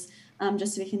extracurriculars,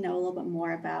 just so we can know a little bit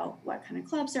more about what kind of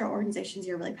clubs or organizations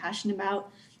you're really passionate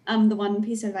about. The one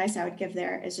piece of advice I would give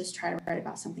there is just try to write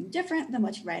about something different than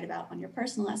what you write about on your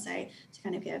personal essay to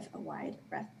kind of give a wide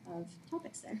breadth of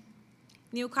topics there.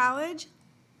 New college?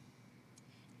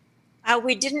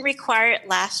 We didn't require it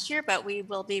last year, but we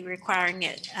will be requiring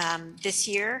it this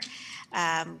year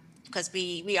because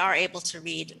we are able to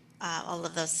read all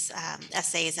of those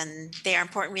essays, and they are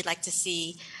important. We'd like to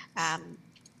see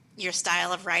your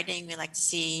style of writing. We like to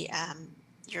see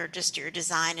your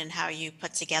design and how you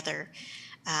put together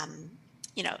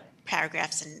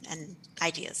paragraphs and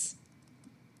ideas.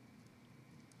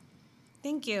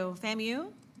 Thank you.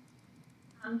 FAMU?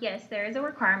 Yes, there is a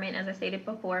requirement, as I stated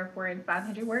before, for a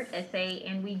 500-word essay,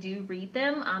 and we do read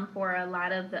them for a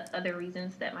lot of the other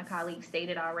reasons that my colleagues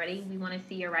stated already. We want to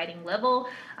see your writing level,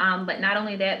 but not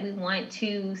only that, we want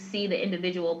to see the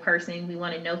individual person. We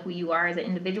want to know who you are as an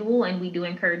individual, and we do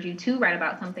encourage you to write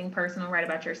about something personal, write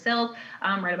about yourself,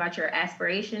 write about your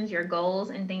aspirations, your goals,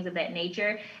 and things of that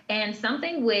nature. And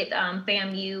something with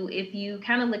FAMU, if you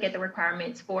kind of look at the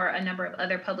requirements for a number of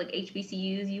other public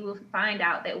HBCUs, you will find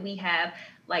out that we have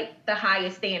like the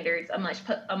highest standards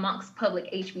amongst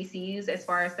public HBCUs as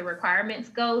far as the requirements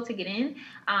go to get in.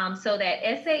 So that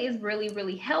essay is really,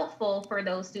 really helpful for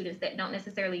those students that don't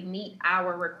necessarily meet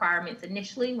our requirements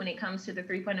initially when it comes to the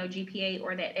 3.0 GPA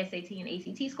or that SAT and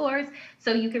ACT scores.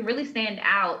 So you can really stand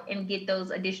out and get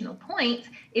those additional points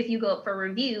if you go up for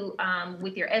review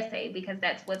with your essay, because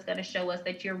that's what's going to show us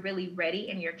that you're really ready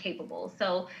and you're capable.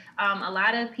 So a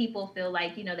lot of people feel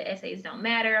like, the essays don't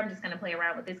matter. I'm just going to play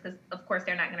around with this because, of course,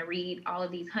 they're not going to read all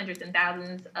of these hundreds and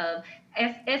thousands of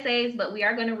essays, but we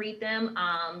are going to read them.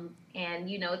 And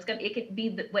it could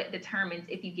be what determines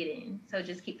if you get in. So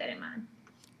just keep that in mind.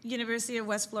 University of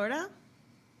West Florida?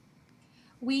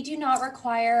 We do not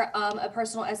require a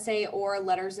personal essay or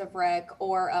letters of rec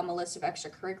or a list of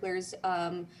extracurriculars.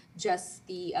 Just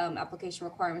the application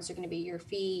requirements are going to be your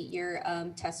fee, your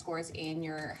test scores, and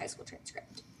your high school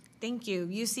transcript. Thank you.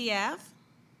 UCF?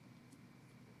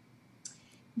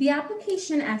 The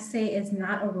application essay is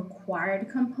not a required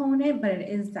component, but it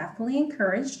is definitely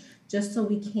encouraged just so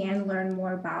we can learn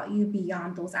more about you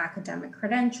beyond those academic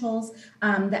credentials.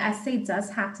 The essay does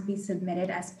have to be submitted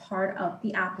as part of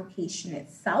the application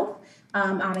itself.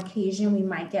 On occasion, we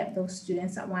might get those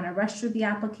students that want to rush through the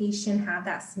application, have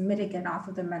that submitted, get off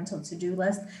of the mental to-do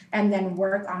list, and then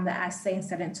work on the essay and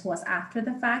send it to us after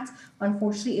the fact.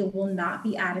 Unfortunately, it will not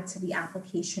be added to the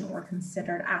application or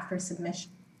considered after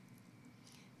submission.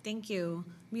 Thank you.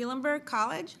 Muhlenberg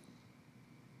College?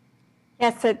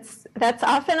 Yes, that's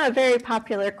often a very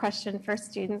popular question for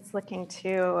students looking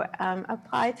to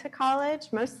apply to college,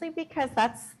 mostly because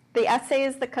the essay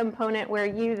is the component where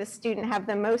you, the student, have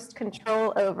the most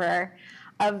control over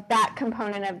of that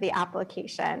component of the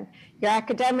application. Your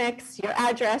academics, your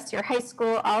address, your high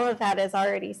school, all of that is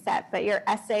already set, but your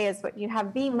essay is what you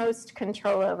have the most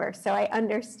control over. So I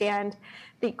understand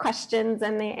the questions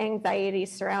and the anxiety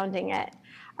surrounding it.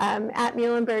 At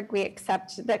Muhlenberg, we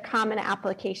accept the common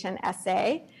application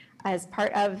essay as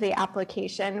part of the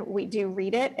application. We do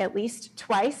read it at least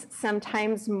twice,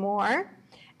 sometimes more.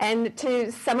 And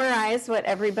to summarize what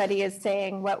everybody is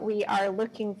saying, what we are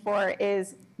looking for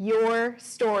is your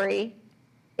story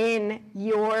in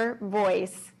your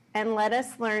voice, and let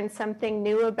us learn something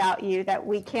new about you that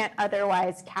we can't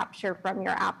otherwise capture from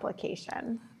your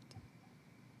application.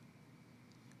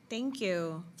 Thank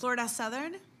you. Florida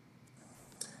Southern?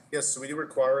 Yes, so we do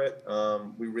require it.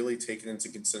 We really take it into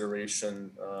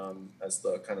consideration as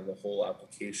the kind of the whole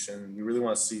application. We really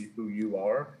want to see who you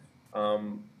are.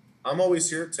 I'm always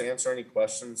here to answer any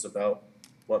questions about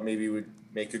what maybe would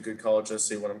make a good college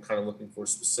essay, what I'm kind of looking for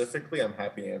specifically. I'm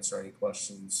happy to answer any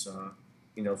questions,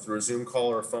 through a Zoom call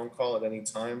or a phone call at any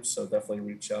time. So definitely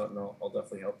reach out and I'll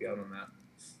definitely help you out on that.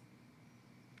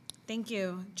 Thank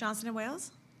you. Johnson &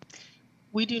 Wales?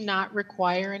 We do not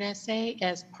require an essay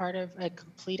as part of a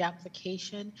complete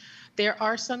application. There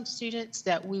are some students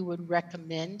that we would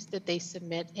recommend that they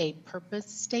submit a purpose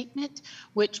statement,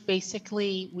 which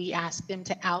basically we ask them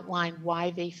to outline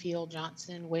why they feel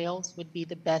Johnson & Wales would be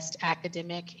the best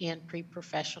academic and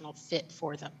pre-professional fit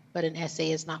for them. But an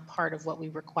essay is not part of what we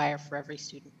require for every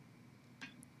student.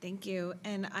 Thank you.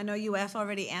 And I know UF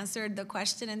already answered the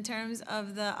question in terms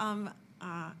of the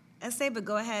essay, but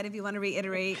go ahead if you want to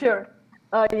reiterate. Sure.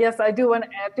 Yes, I do want to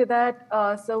add to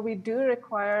that. So we do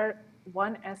require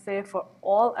one essay for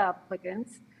all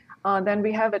applicants. Then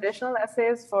we have additional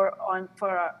essays for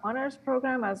our honors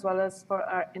program as well as for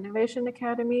our Innovation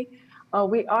Academy.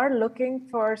 We are looking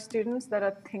for students that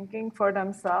are thinking for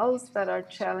themselves, that are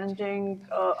challenging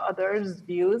others'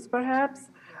 views, perhaps.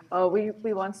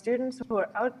 We want students who are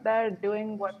out there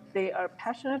doing what they are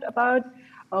passionate about.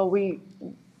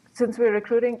 Since we're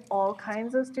recruiting all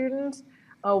kinds of students,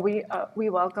 we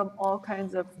welcome all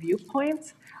kinds of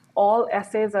viewpoints. All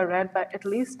essays are read by at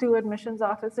least 2 admissions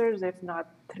officers, if not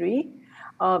 3.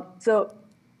 So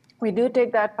we do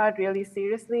take that part really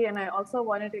seriously. And I also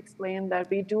wanted to explain that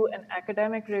we do an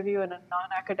academic review and a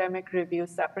non-academic review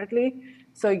separately.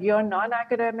 So your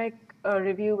non-academic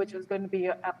review, which is going to be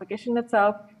your application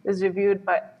itself, is reviewed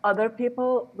by other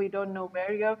people. We don't know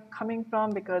where you're coming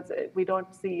from because we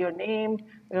don't see your name.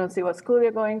 We don't see what school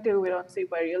you're going to. We don't see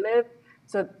where you live.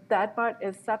 So that part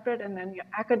is separate, and then your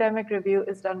academic review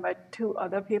is done by 2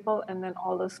 other people, and then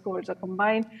all the scores are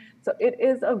combined. So it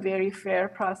is a very fair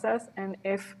process, and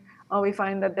if we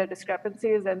find that there are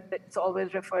discrepancies, then it's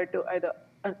always referred to either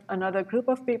another group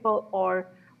of people or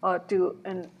to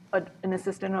an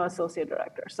assistant or associate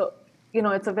director. So,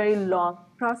 it's a very long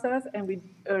process, and we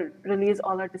release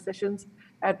all our decisions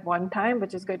at one time,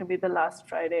 which is going to be the last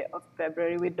Friday of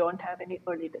February. We don't have any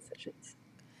early decisions.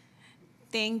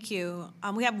 Thank you.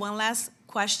 We have one last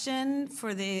question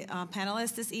for the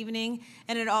panelists this evening,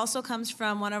 and it also comes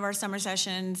from one of our summer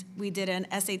sessions. We did an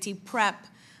SAT prep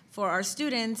for our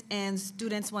students, and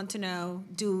students want to know,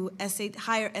 do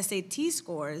higher SAT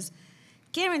scores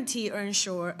guarantee or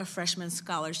ensure a freshman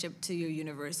scholarship to your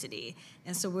university?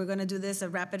 And so we're going to do this a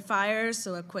rapid fire,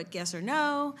 so a quick yes or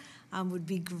no would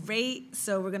be great.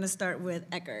 So we're going to start with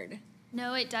Eckerd.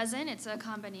 No, it doesn't. It's a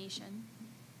combination.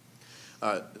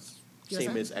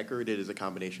 Same as Eckerd, it is a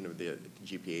combination of the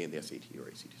GPA and the SAT or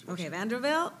ACT scores. Okay,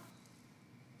 Vanderbilt?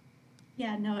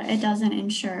 Yeah, no, it doesn't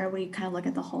ensure. We kind of look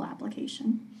at the whole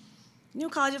application. New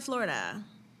College of Florida.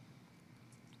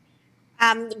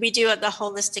 We do the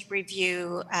holistic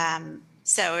review,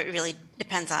 so it really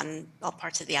depends on all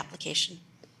parts of the application.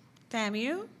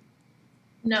 FAMU?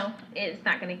 No, it's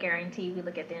not going to guarantee. We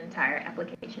look at the entire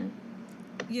application.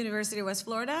 University of West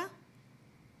Florida?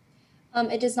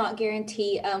 It does not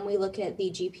guarantee. We look at the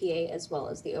GPA as well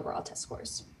as the overall test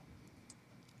scores.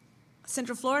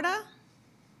 Central Florida?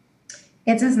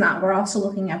 It does not. We're also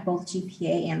looking at both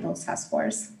GPA and those test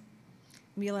scores.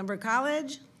 Muhlenberg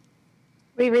College.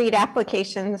 We read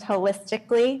applications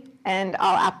holistically, and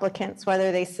all applicants,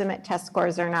 whether they submit test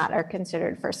scores or not, are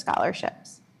considered for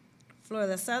scholarships.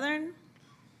 Florida Southern.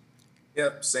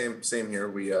 Yep, same here.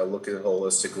 We look at it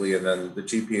holistically, and then the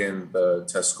GPA and the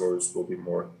test scores will be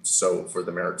more so for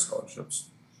the merit scholarships.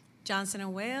 Johnson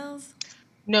and Wales.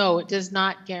 No, it does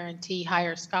not guarantee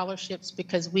higher scholarships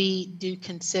because we do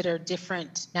consider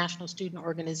different National Student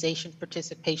Organization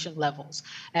participation levels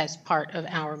as part of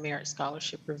our merit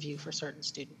scholarship review for certain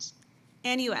students.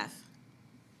 NUF.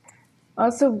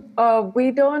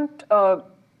 We don't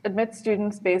admit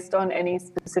students based on any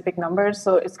specific numbers.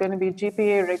 So it's going to be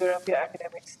GPA, rigor of your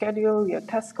academic schedule, your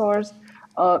test scores.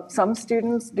 Some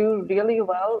students do really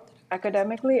well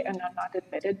academically and are not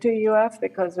admitted to UF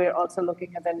because we're also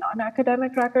looking at the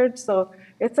non-academic records. So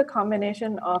it's a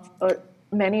combination of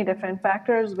many different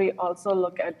factors. We also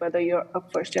look at whether you're a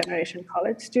first-generation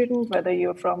college student, whether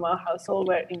you're from a household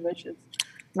where English is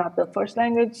not the first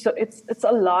language. So it's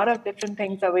a lot of different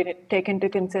things that we take into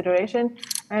consideration.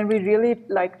 And we really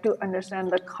like to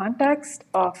understand the context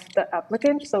of the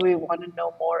applicant. So we want to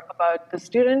know more about the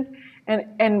student.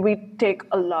 And we take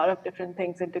a lot of different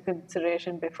things into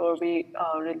consideration before we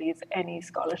release any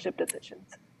scholarship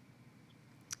decisions.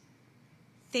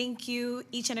 Thank you,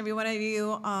 each and every one of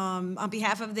you. On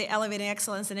behalf of the Elevating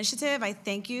Excellence Initiative, I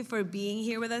thank you for being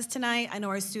here with us tonight. I know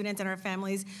our students and our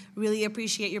families really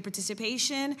appreciate your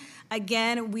participation.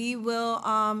 Again, we will,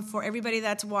 for everybody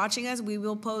that's watching us, we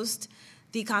will post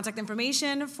the contact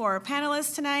information for our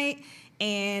panelists tonight.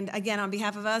 And again, on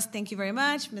behalf of us, thank you very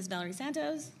much. Ms. Valerie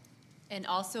Santos. And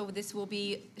also, this will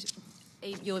be,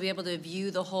 you'll be able to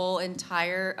view the whole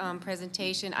entire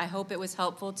presentation. I hope it was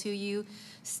helpful to you.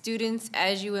 Students,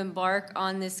 as you embark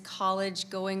on this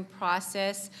college-going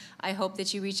process, I hope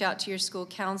that you reach out to your school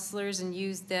counselors and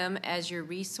use them as your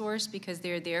resource because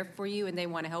they're there for you and they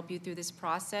want to help you through this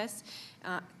process.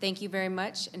 Thank you very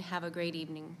much and have a great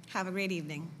evening. Have a great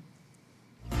evening.